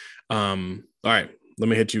familiar. All right, let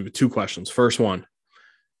me hit you with two questions. First one.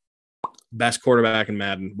 Best quarterback in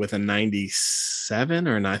Madden with a 97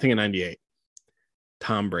 or I think a 98.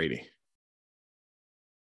 Tom Brady.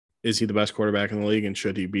 Is he the best quarterback in the league, and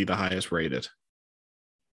should he be the highest rated?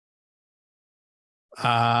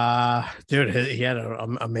 Dude, he had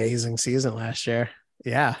an amazing season last year.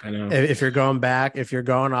 Yeah, I know. If you're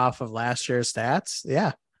going off of last year's stats,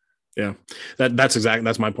 yeah.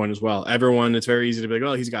 That's my point as well. Everyone, it's very easy to be like,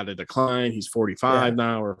 oh, he's got a decline. He's 45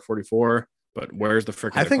 now or 44. But where's the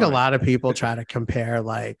freaking? I think a lot of people try to compare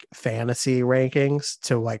like fantasy rankings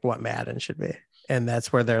to like what Madden should be, and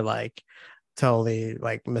that's where they're like totally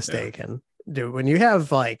like mistaken. Dude, when you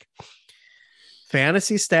have like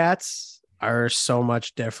fantasy stats are so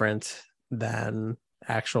much different than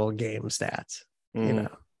actual game stats, than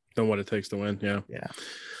what it takes to win. Yeah.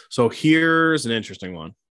 So here's an interesting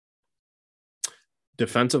one.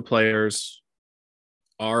 Defensive players,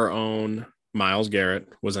 our own Myles Garrett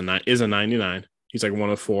is a 99. He's like one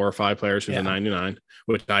of 4 or 5 players who's a 99,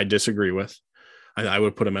 which I disagree with. I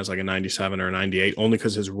would put him as like a 97 or a 98 only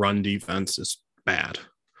because his run defense is bad.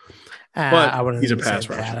 But I wouldn't. He's a pass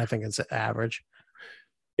rusher. I think it's average.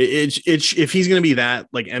 If he's going to be that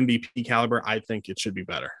like MVP caliber, I think it should be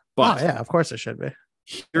better. But of course it should be.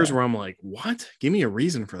 Here's where I'm like, what? Give me a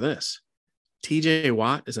reason for this. TJ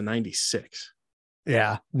Watt is a 96.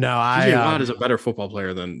 Yeah, no, TJ Watt is a better football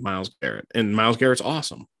player than Myles Garrett, and Myles Garrett's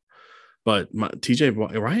awesome. But TJ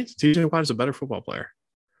Watt is a better football player.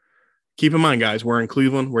 Keep in mind, guys, we're in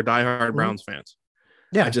Cleveland. We're diehard Browns fans.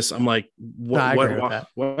 Yeah, I'm like, Myles Garrett. I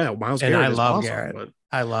love awesome, Garrett.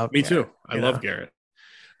 I love me too. I love Garrett.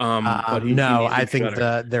 But I think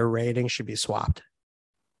their rating should be swapped.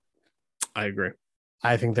 I agree.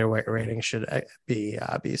 I think their rating should be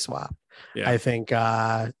swapped. Yeah. I think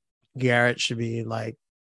Garrett should be like,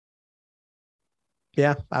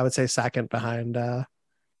 I would say second behind Watt.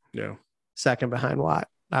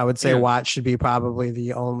 I would say Watt should be probably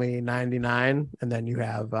the only 99, and then you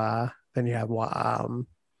have I'm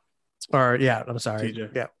sorry.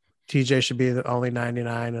 TJ. Yeah. TJ should be the only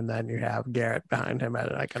 99, and then you have Garrett behind him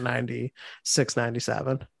at like a 96,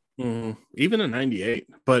 97. Even a 98.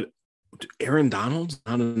 But Aaron Donald's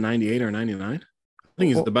not a 98 or 99. I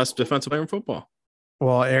think he's the best defensive player in football.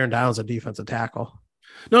 Well, Aaron Donald's a defensive tackle.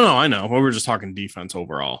 No, I know. We were just talking defense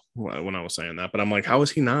overall when I was saying that. But I'm like, how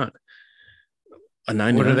is he not a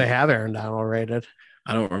 99? What do they have Aaron Donald rated?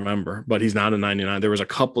 I don't remember, but he's not a 99. There was a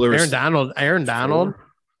couple. Aaron Donald,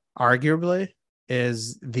 arguably,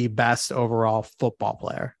 is the best overall football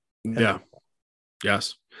player. Yeah.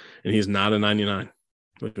 Yes. And he's not a 99.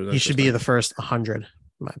 He should be the first 100, in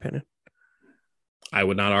my opinion. I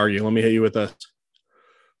would not argue. Let me hit you with this.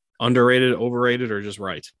 Underrated, overrated, or just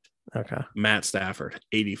right? Okay. Matt Stafford,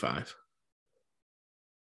 85.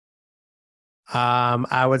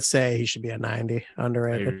 I would say he should be a 90,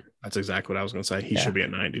 underrated. That's exactly what I was going to say. He should be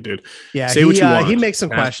at 90, dude. Yeah, say what you want. He makes some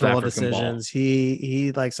questionable decisions.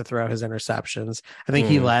 He likes to throw his interceptions. I think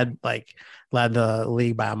he led the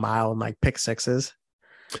league by a mile in like pick sixes.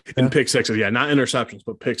 In pick sixes, yeah, not interceptions,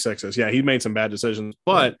 but pick sixes. Yeah, he made some bad decisions,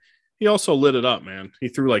 but he also lit it up, man. He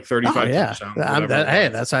threw like 35 touchdowns. Hey,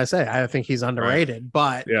 that's what I say. I think he's underrated,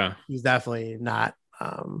 but yeah, he's definitely not.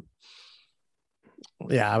 I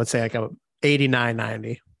would say like a 89,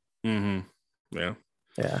 90. Mm-hmm.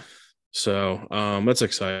 Yeah. So that's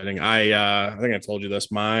exciting. I think I told you this.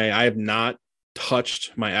 I have not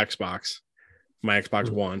touched my Xbox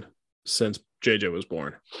One since JJ was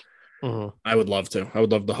born. I would love to. I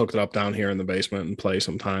would love to hook it up down here in the basement and play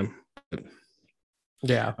sometime.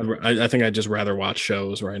 Yeah, I think I'd just rather watch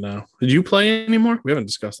shows right now. Did you play anymore? We haven't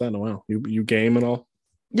discussed that in a while. You game at all?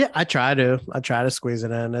 Yeah, I try to squeeze it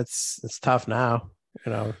in. It's tough now.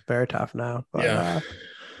 Very tough now. But,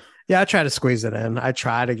 I try to squeeze it in. I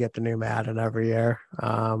try to get the new Madden every year.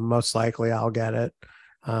 Most likely I'll get it.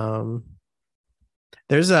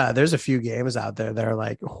 There's a few games out there that are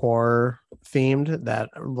like horror themed that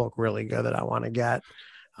look really good that I want to get.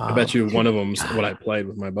 I bet you one of them's what I played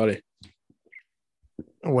with my buddy.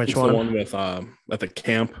 Which one? The one with at the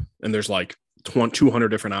camp, and there's like 200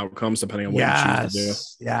 different outcomes depending on what you choose to do.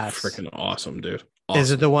 Yes. Freaking awesome, dude. Awesome.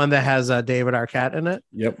 Is it the one that has David Arquette in it?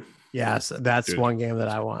 Yep. Yes, that's one game that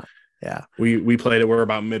I want. Yeah. We played it. We're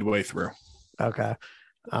about midway through. Okay.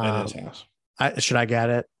 At his house. Should I get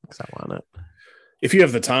it? Because I want it. If you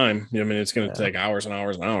have the time, it's going to take hours and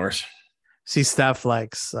hours and hours. See, Steph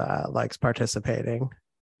likes participating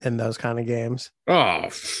in those kind of games. Oh,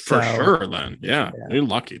 for sure. Then, yeah, you're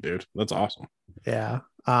lucky, dude. That's awesome. Yeah.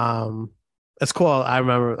 It's cool. I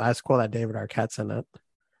remember that's cool that David Arquette's in it.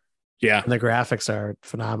 Yeah, and the graphics are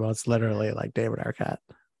phenomenal. It's literally like David Arquette.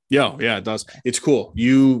 Yeah, it does. It's cool.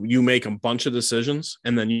 You make a bunch of decisions,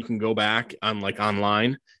 and then you can go back on like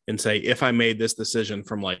online and say, if I made this decision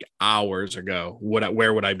from like hours ago,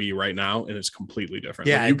 where would I be right now? And it's completely different.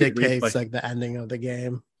 Yeah, it dictates like the ending of the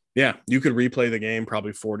game. Yeah, you could replay the game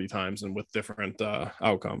probably 40 times and with different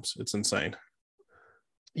outcomes. It's insane.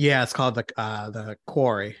 Yeah, it's called the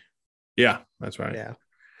Quarry. Yeah, that's right. Yeah.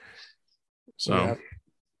 So,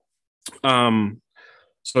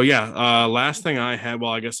 last thing I had,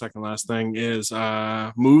 well, I guess second last thing is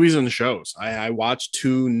movies and shows. I watched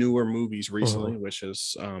 2 newer movies recently, which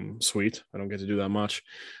is sweet. I don't get to do that much.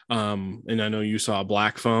 And I know you saw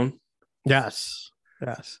Black Phone. Yes.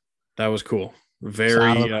 That was cool.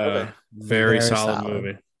 Very solid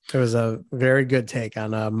movie. It was a very good take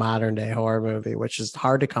on a modern day horror movie, which is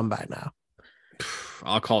hard to come by now.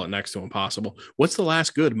 I'll call it next to impossible. What's the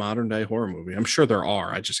last good modern day horror movie? I'm sure there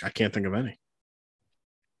are. I can't think of any.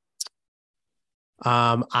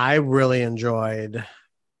 I really enjoyed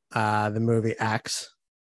the movie X.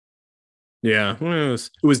 Yeah, it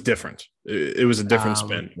was different. It was a different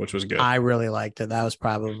spin, which was good. I really liked it. That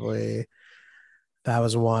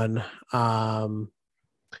was one.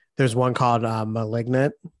 There's one called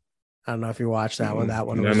Malignant. I don't know if you watched that one. That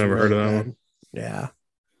one. I've never heard of that one. Yeah.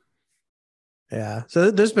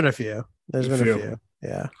 So there's been a few. There's been a few.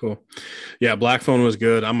 Yeah. Cool. Yeah. Black Phone was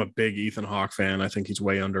good. I'm a big Ethan Hawke fan. I think he's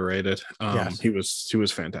way underrated. Yes. He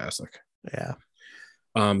was fantastic. Yeah.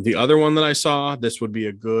 The other one that I saw, this would be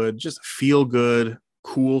a good, just feel good,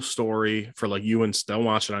 cool story for like you, and don't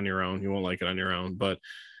watch it on your own. You won't like it on your own, but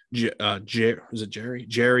is it Jerry?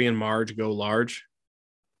 Jerry and Marge Go Large.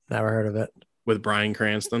 Never heard of it. With Bryan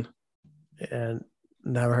Cranston. And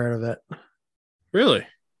never heard of it. Really?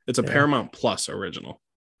 It's a Paramount Plus original.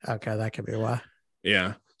 Okay, that could be why.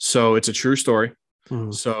 Yeah. So it's a true story.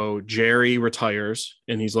 So Jerry retires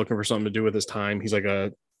and he's looking for something to do with his time. He's like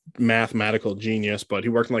a mathematical genius, but he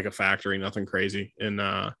worked in like a factory, nothing crazy. In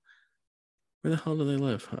where the hell do they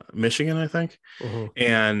live? Michigan, I think.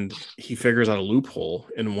 And he figures out a loophole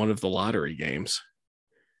in one of the lottery games.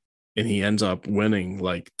 And he ends up winning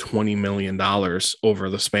like $20 million over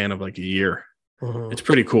the span of like a year. It's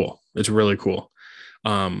pretty cool. It's really cool.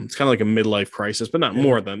 It's kind of like a midlife crisis, but not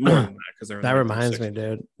more than that, because they're that reminds me,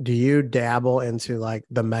 dude. Do you dabble into like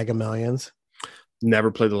the Mega Millions?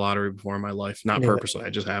 Never played the lottery before in my life, not purposely. I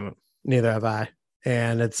just haven't. Neither have I,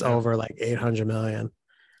 and it's over like 800 million.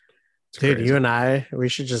 It's dude. crazy. You and I, we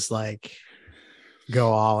should just like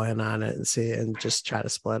go all in on it and see, and just try to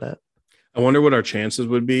split it. I wonder what our chances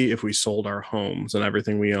would be if we sold our homes and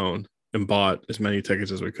everything we own and bought as many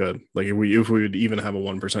tickets as we could. Like if we would even have a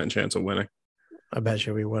 1% chance of winning. I bet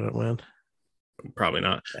you we wouldn't win. Probably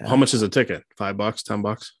not. Yeah. How much is a ticket? $5,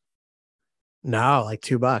 $10? No, like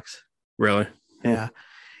 $2. Really? Yeah.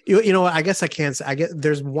 You know what? I guess I can't say.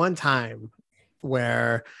 There's one time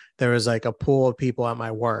where there was like a pool of people at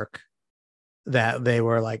my work that they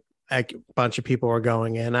were like a bunch of people were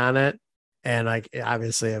going in on it. And like,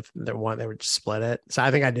 obviously if they would just split it. So I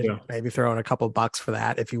think I did maybe throw in a couple bucks for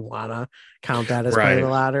that, if you want to count that as playing the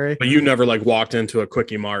lottery. But you never like walked into a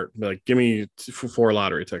quickie mart and be like, give me 4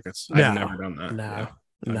 lottery tickets. No, I've never done that. No,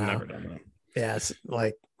 I've never done that. Yeah, it's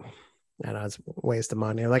like, I know it's a waste of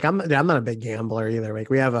money. Like I'm not a big gambler either. Like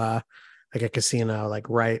we have a casino like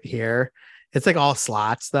right here. It's like all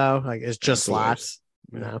slots though. Like it's just slots.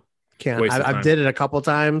 No, can't. I did it a couple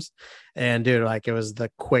times, and dude, like it was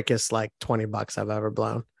the quickest like $20 I've ever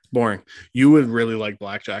blown. Boring. You would really like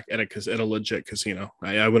blackjack at a legit casino.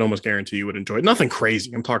 I would almost guarantee you would enjoy it. Nothing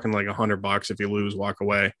crazy. I'm talking like $100. If you lose, walk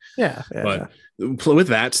away. Yeah. But with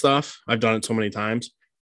that stuff, I've done it so many times.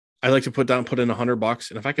 I like to put in $100,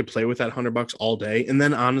 and if I could play with that $100 all day, and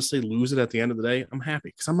then honestly lose it at the end of the day, I'm happy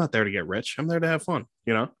because I'm not there to get rich. I'm there to have fun.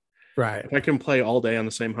 You know, right? If I can play all day on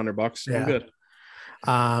the same $100, I'm good.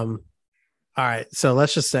 All right. So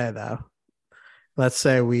let's just say though, let's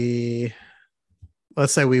say we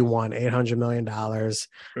won $800 million.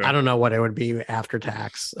 Sure. I don't know what it would be after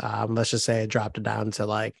tax. Let's just say it dropped it down to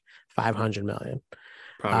like 500 million.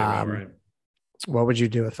 Probably about right. What would you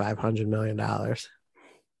do with $500 million?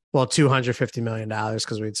 Well, $250 million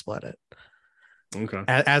because we'd split it. Okay.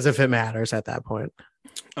 As if it matters at that point.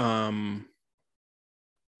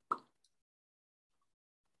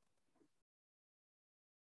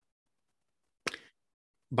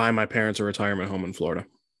 Buy my parents a retirement home in Florida.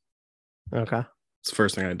 Okay. It's the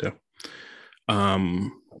first thing I do.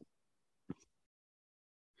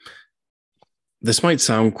 This might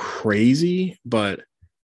sound crazy, but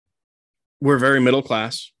we're very middle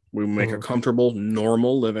class. We make a comfortable,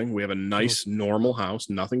 normal living. We have a nice, normal house,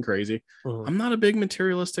 nothing crazy. I'm not a big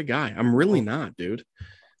materialistic guy. I'm really not, dude.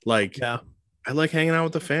 Like, I like hanging out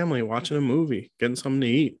with the family, watching a movie, getting something to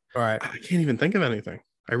eat. All right. I can't even think of anything.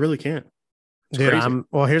 I really can't. It's dude, crazy.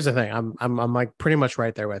 Well, here's the thing. I'm like pretty much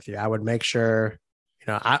right there with you. I would make sure,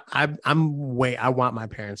 I want my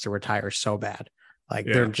parents to retire so bad. Like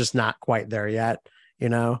they're just not quite there yet.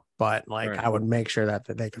 But like I would make sure that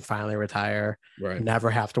they could finally retire, never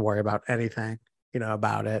have to worry about anything,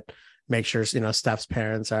 about it. Make sure, Steph's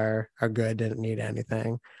parents are good, didn't need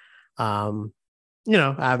anything.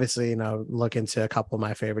 Obviously, look into a couple of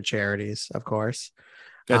my favorite charities, of course.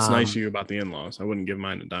 That's nice of you about the in-laws. I wouldn't give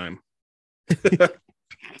mine a dime.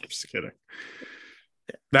 Just kidding.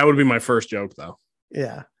 That would be my first joke though.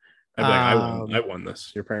 Yeah. I'd be like, I won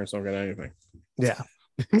this. Your parents don't get anything. Yeah.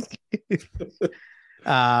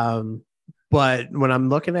 But when I'm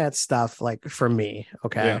looking at stuff like for me,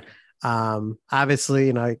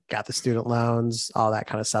 obviously, I got the student loans, all that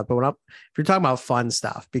kind of stuff. But if you're talking about fun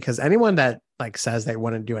stuff, because anyone that like says they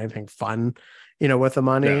wouldn't do anything fun, with the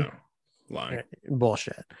money, lying,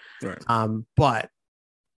 bullshit. Right. But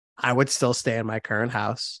I would still stay in my current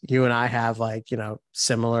house. You and I have like,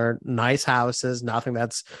 similar nice houses, nothing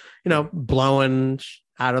that's, blowing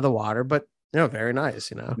out of the water, but very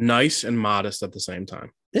nice, nice and modest at the same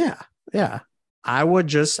time. Yeah. Yeah. I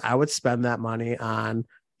would spend that money on,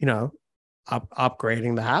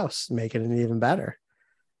 upgrading the house, making it even better,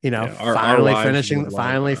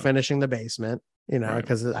 finally finishing the basement,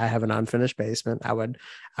 because I have an unfinished basement. I would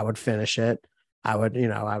finish it. I would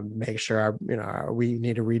make sure we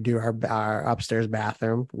need to redo our upstairs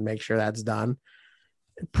bathroom, make sure that's done.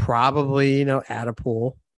 Probably, add a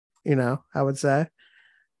pool, I would say.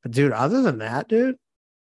 But dude, other than that, dude,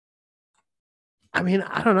 I mean,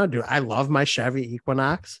 I don't know, dude. I love my Chevy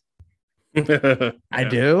Equinox. I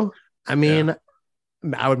do. I mean,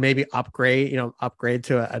 I would maybe upgrade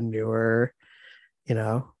to a newer, I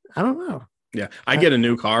don't know. Yeah, I get a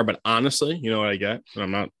new car, but honestly, you know what I get? And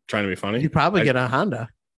I'm not trying to be funny. You probably get a Honda.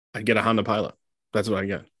 I get a Honda Pilot. That's what I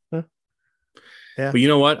get. Huh. Yeah. But you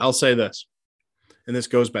know what? I'll say this. And this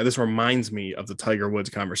goes back. This reminds me of the Tiger Woods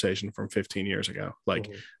conversation from 15 years ago.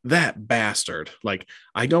 Like that bastard. Like,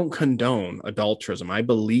 I don't condone adulterism. I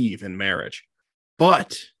believe in marriage.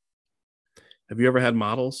 But Have you ever had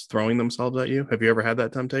models throwing themselves at you? Have you ever had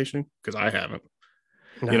that temptation? Because I haven't.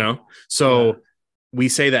 No. So we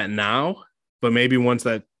say that now, but maybe once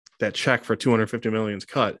that check for 250 million is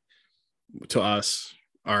cut to us,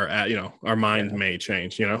 our mind may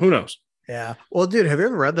change. Who knows? Yeah. Well, dude, have you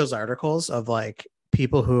ever read those articles of like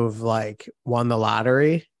people who've like won the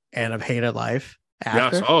lottery and have hated life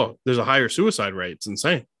after? Yes. Oh, there's a higher suicide rate. It's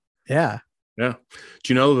insane. Yeah. Yeah.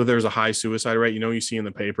 Do you know that there's a high suicide rate? You see in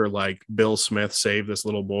the paper, like Bill Smith saved this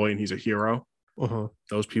little boy and he's a hero. Uh-huh.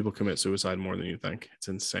 Those people commit suicide more than you think. It's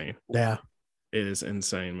insane. Yeah. It is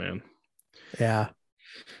insane, man. Yeah.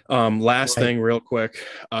 Last thing real quick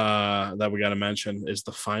that we got to mention is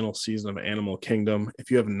the final season of Animal Kingdom.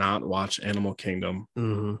 If you have not watched Animal Kingdom,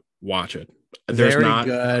 watch it. There's very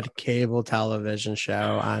good cable television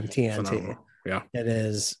show on TNT. Phenomenal. Yeah. It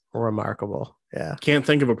is remarkable. Yeah. Can't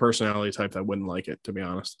think of a personality type that wouldn't like it, to be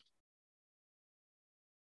honest.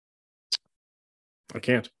 I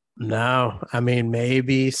can't. No, I mean,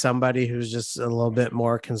 maybe somebody who's just a little bit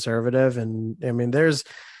more conservative. And I mean, there's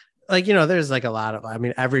like, there's like a lot of, I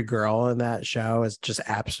mean, every girl in that show is just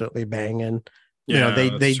absolutely banging. Yeah,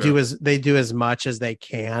 they do as much as they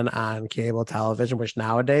can on cable television, which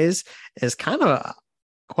nowadays is kind of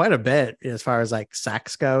quite a bit as far as like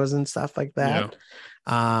sex goes and stuff like that.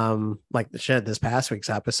 Yeah. Like the shit this past week's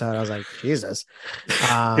episode, I was like, Jesus.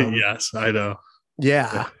 Yes, I know.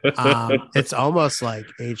 Yeah. It's almost like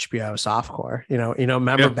HBO softcore,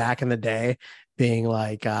 remember back in the day being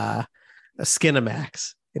like a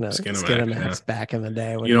Skinamax, Skinamax back in the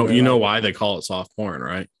day. When why they call it soft porn,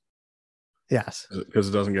 right? Yes. Because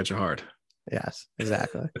it doesn't get you hard. Yes,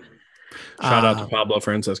 exactly. Shout out to Pablo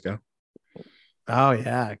Francisco. Oh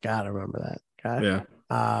yeah. God, I remember that guy. Yeah.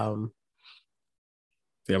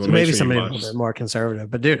 So maybe somebody a little bit more conservative,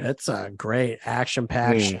 but dude, it's a great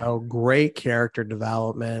action-packed show, great character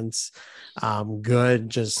developments, good,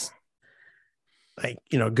 just like,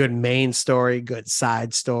 good main story, good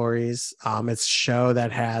side stories. It's a show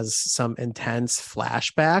that has some intense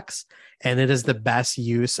flashbacks, and it is the best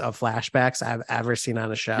use of flashbacks I've ever seen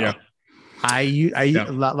on a show. Yeah.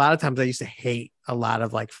 A lot of times I used to hate a lot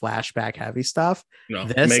of like flashback heavy stuff. No,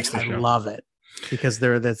 I love it because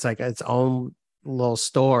that's like its own little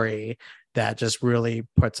story that just really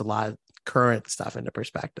puts a lot of current stuff into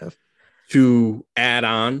perspective. To add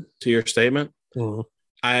on to your statement,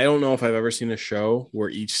 I don't know if I've ever seen a show where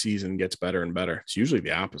each season gets better and better. It's usually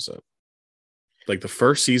the opposite. Like the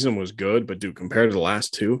first season was good, but dude, compared to the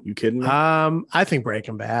last two, you kidding me? I think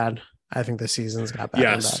Breaking Bad. I think the seasons got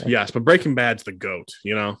better. Yes, but Breaking Bad's the GOAT.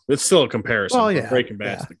 It's still a comparison. Well, yeah, Breaking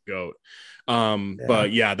Bad's the GOAT.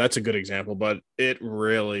 But yeah, that's a good example. But it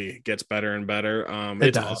really gets better and better.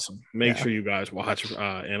 It's awesome. Make sure you guys watch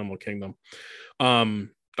Animal Kingdom. All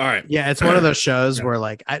right. Yeah, it's one of those shows where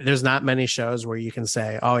like there's not many shows where you can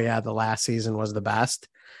say, "Oh yeah, the last season was the best."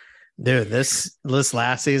 Dude, this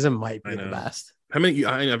last season might be the best. How many?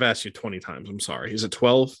 I've asked you 20 times. I'm sorry. Is it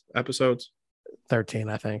 12 episodes? 13,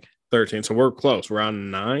 I think. 13. So we're close. We're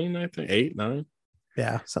on 9, I think. 8, 9.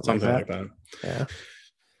 Yeah, something like that. Yeah.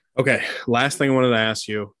 Okay. Last thing I wanted to ask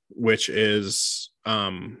you, which is,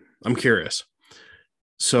 I'm curious.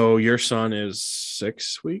 So your son is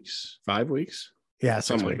 6 weeks, 5 weeks? Yeah,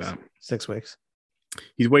 something like that. 6 weeks.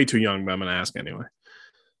 He's way too young, but I'm going to ask anyway.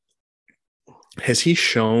 Has he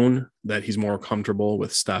shown that he's more comfortable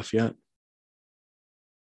with stuff yet?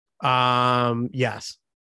 Yes.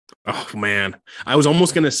 Oh man, I was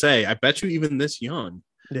almost gonna say, I bet you even this young,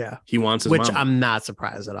 he wants his mama. I'm not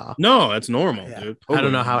surprised at all. No, that's normal, dude. Totally. I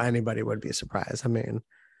don't know how anybody would be surprised. I mean,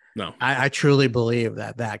 no, I truly believe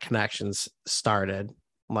that connections started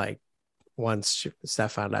like once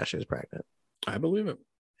Steph found out she was pregnant. I believe it.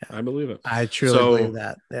 Yeah. I believe it. I truly believe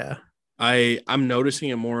that. Yeah. I'm noticing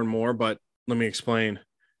it more and more, but let me explain.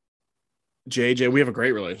 JJ, we have a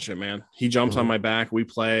great relationship, man. He jumps on my back. We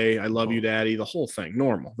play. I love you, daddy. The whole thing.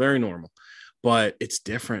 Normal. Very normal. But it's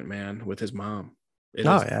different, man, with his mom. It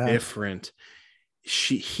is different.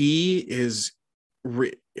 He is,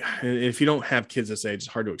 if you don't have kids this age, it's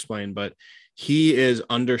hard to explain, but he is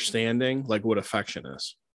understanding like what affection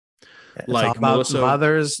is. It's like Melissa,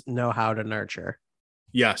 mothers know how to nurture.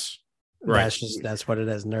 Yes. Right. That's what it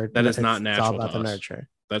is. That is not natural. It's all about the nurture.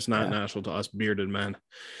 That's not natural to us bearded men.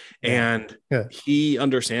 And he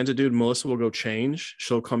understands it, dude. Melissa will go change.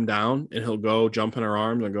 She'll come down and he'll go jump in her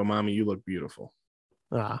arms and go, "Mommy, you look beautiful."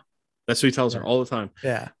 That's what he tells her all the time.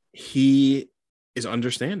 Yeah. He is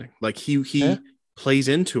understanding. Like he plays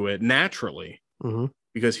into it naturally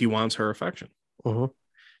because he wants her affection.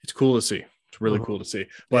 It's cool to see. It's really cool to see.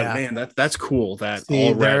 But man, that's cool that See,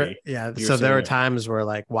 already. So there are times where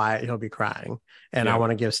like why he'll be crying, and I want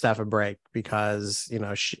to give Steph a break because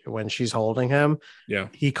when she's holding him,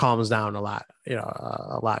 he calms down a lot,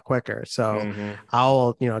 a lot quicker. So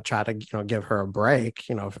I'll try to give her a break,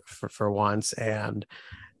 for once. And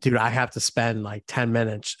dude, I have to spend like 10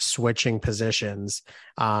 minutes switching positions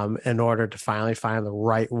in order to finally find the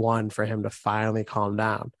right one for him to finally calm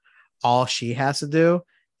down. All she has to do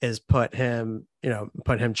is put him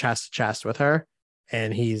chest to chest with her,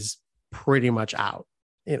 and he's pretty much out,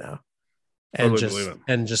 and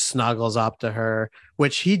just snuggles up to her,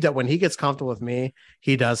 which when he gets comfortable with me,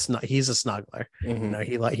 he does. He's a snuggler.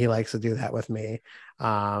 He likes to do that with me.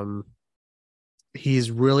 He's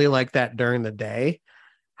really like that during the day.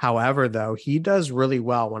 However, though, he does really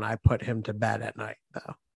well when I put him to bed at night,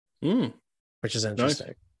 though, which is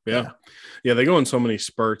interesting. Nice. Yeah. They go in so many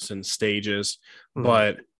spurts and stages,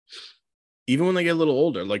 but even when they get a little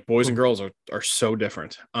older, like boys and girls are so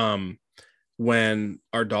different. When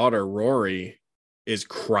our daughter Rory is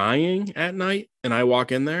crying at night and I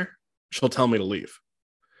walk in there, she'll tell me to leave.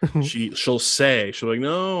 She'll be like,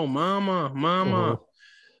 no, mama.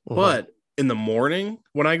 But in the morning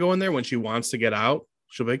when I go in there, when she wants to get out,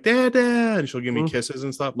 she'll be like, dad, and she'll give me kisses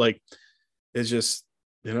and stuff. Like, it's just,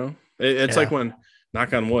 it's like when,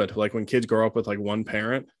 knock on wood, like when kids grow up with like one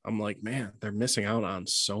parent, I'm like, man, they're missing out on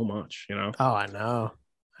so much, Oh, I know.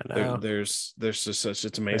 There's just such,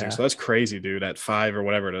 it's amazing. So that's crazy, dude. At 5 or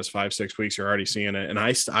whatever it is, 5-6 weeks, you're already seeing it. And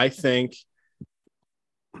I think,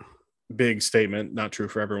 big statement, not true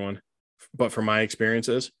for everyone, but from my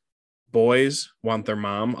experiences, boys want their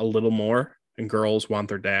mom a little more and girls want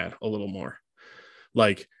their dad a little more.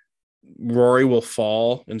 Like, Rory will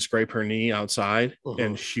fall and scrape her knee outside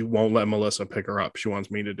and she won't let Melissa pick her up. She wants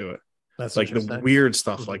me to do it. That's like the weird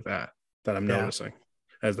stuff like that I'm noticing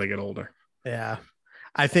as they get older. Yeah.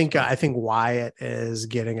 I think Wyatt is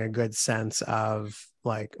getting a good sense of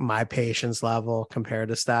like my patience level compared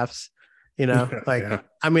to Steph's, I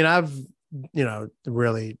mean, I've,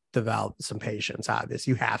 really developed some patience.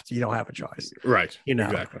 Obviously you don't have a choice. Right.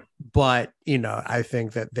 Exactly. But, I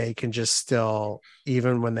think that they can just still,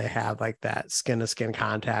 even when they have like that skin to skin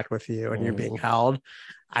contact with you and you're being held,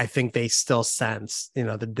 I think they still sense,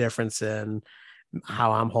 the difference in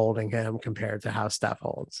how I'm holding him compared to how Steph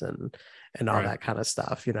holds and all that kind of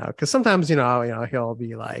stuff, because sometimes, he'll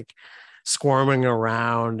be like squirming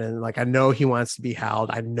around and like, I know he wants to be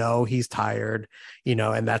held. I know he's tired,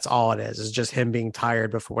 and that's all it is just him being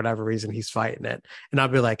tired, but for whatever reason, he's fighting it. And I'll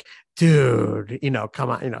be like, dude,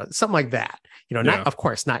 come on, something like that, not, of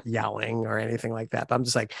course, not yelling or anything like that, but I'm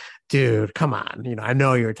just like, dude, come on, I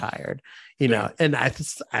know you're tired, and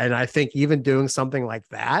I think even doing something like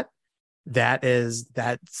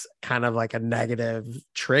that's kind of like a negative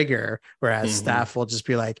trigger, whereas Steph will just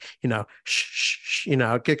be like, shh,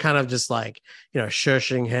 kind of just like,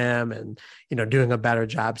 shushing him and, doing a better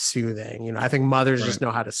job soothing. I think mothers just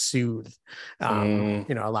know how to soothe, a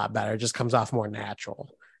lot better. It just comes off more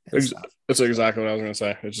natural. That's exactly what I was going to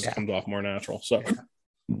say. It just comes off more natural. So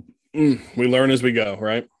we learn as we go,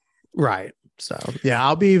 right? Right. So,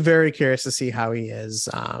 I'll be very curious to see how he is,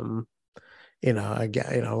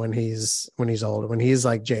 again, when he's older, when he's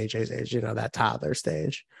like JJ's age, that toddler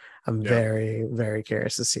stage, I'm very, very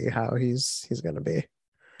curious to see how he's going to be.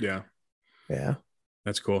 Yeah.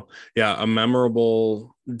 That's cool. Yeah. A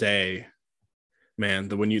memorable day, man.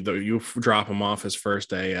 When you drop him off his first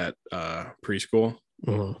day at preschool,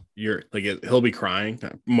 you're like, he'll be crying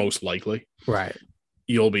most likely. Right.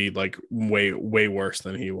 You'll be like way, way worse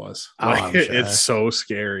than he was. Oh, like, I'm sure. It's so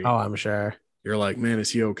scary. Oh, I'm sure. You're like, man, is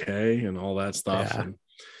he okay? And all that stuff. Yeah. And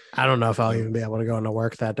I don't know if I'll even be able to go into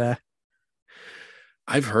work that day.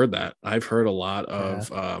 I've heard that. I've heard a lot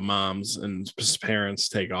of moms and parents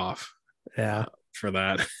take off for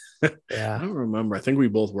that. Yeah. I don't remember. I think we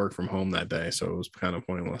both worked from home that day, so it was kind of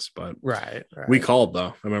pointless. But right. We called, though.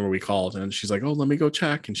 I remember we called, and she's like, oh, let me go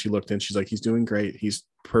check. And she looked in. She's like, he's doing great. He's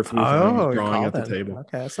perfectly fine. He's drawing at the table.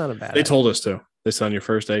 Okay, that's not a bad They told us to. They said on your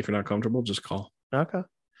first day, if you're not comfortable, just call. Okay,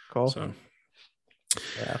 cool. So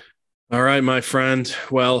all right, my friend.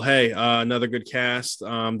 Well, hey, another good cast.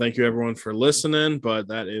 Thank you everyone for listening, but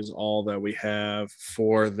that is all that we have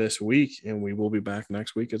for this week, and we will be back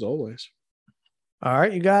next week as always. All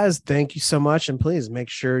right, you guys, thank you so much. And please make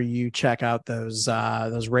sure you check out those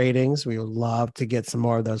ratings. We would love to get some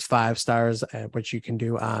more of those 5 stars, which you can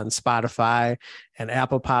do on Spotify and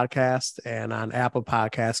Apple Podcast. And on Apple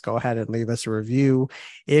Podcast, go ahead and leave us a review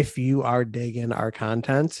if you are digging our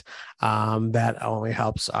content. That only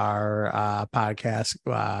helps our podcast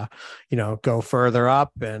go further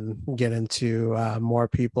up and get into more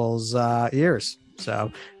people's ears.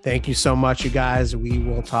 So thank you so much, you guys. We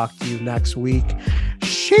will talk to you next week.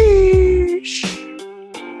 Sheesh.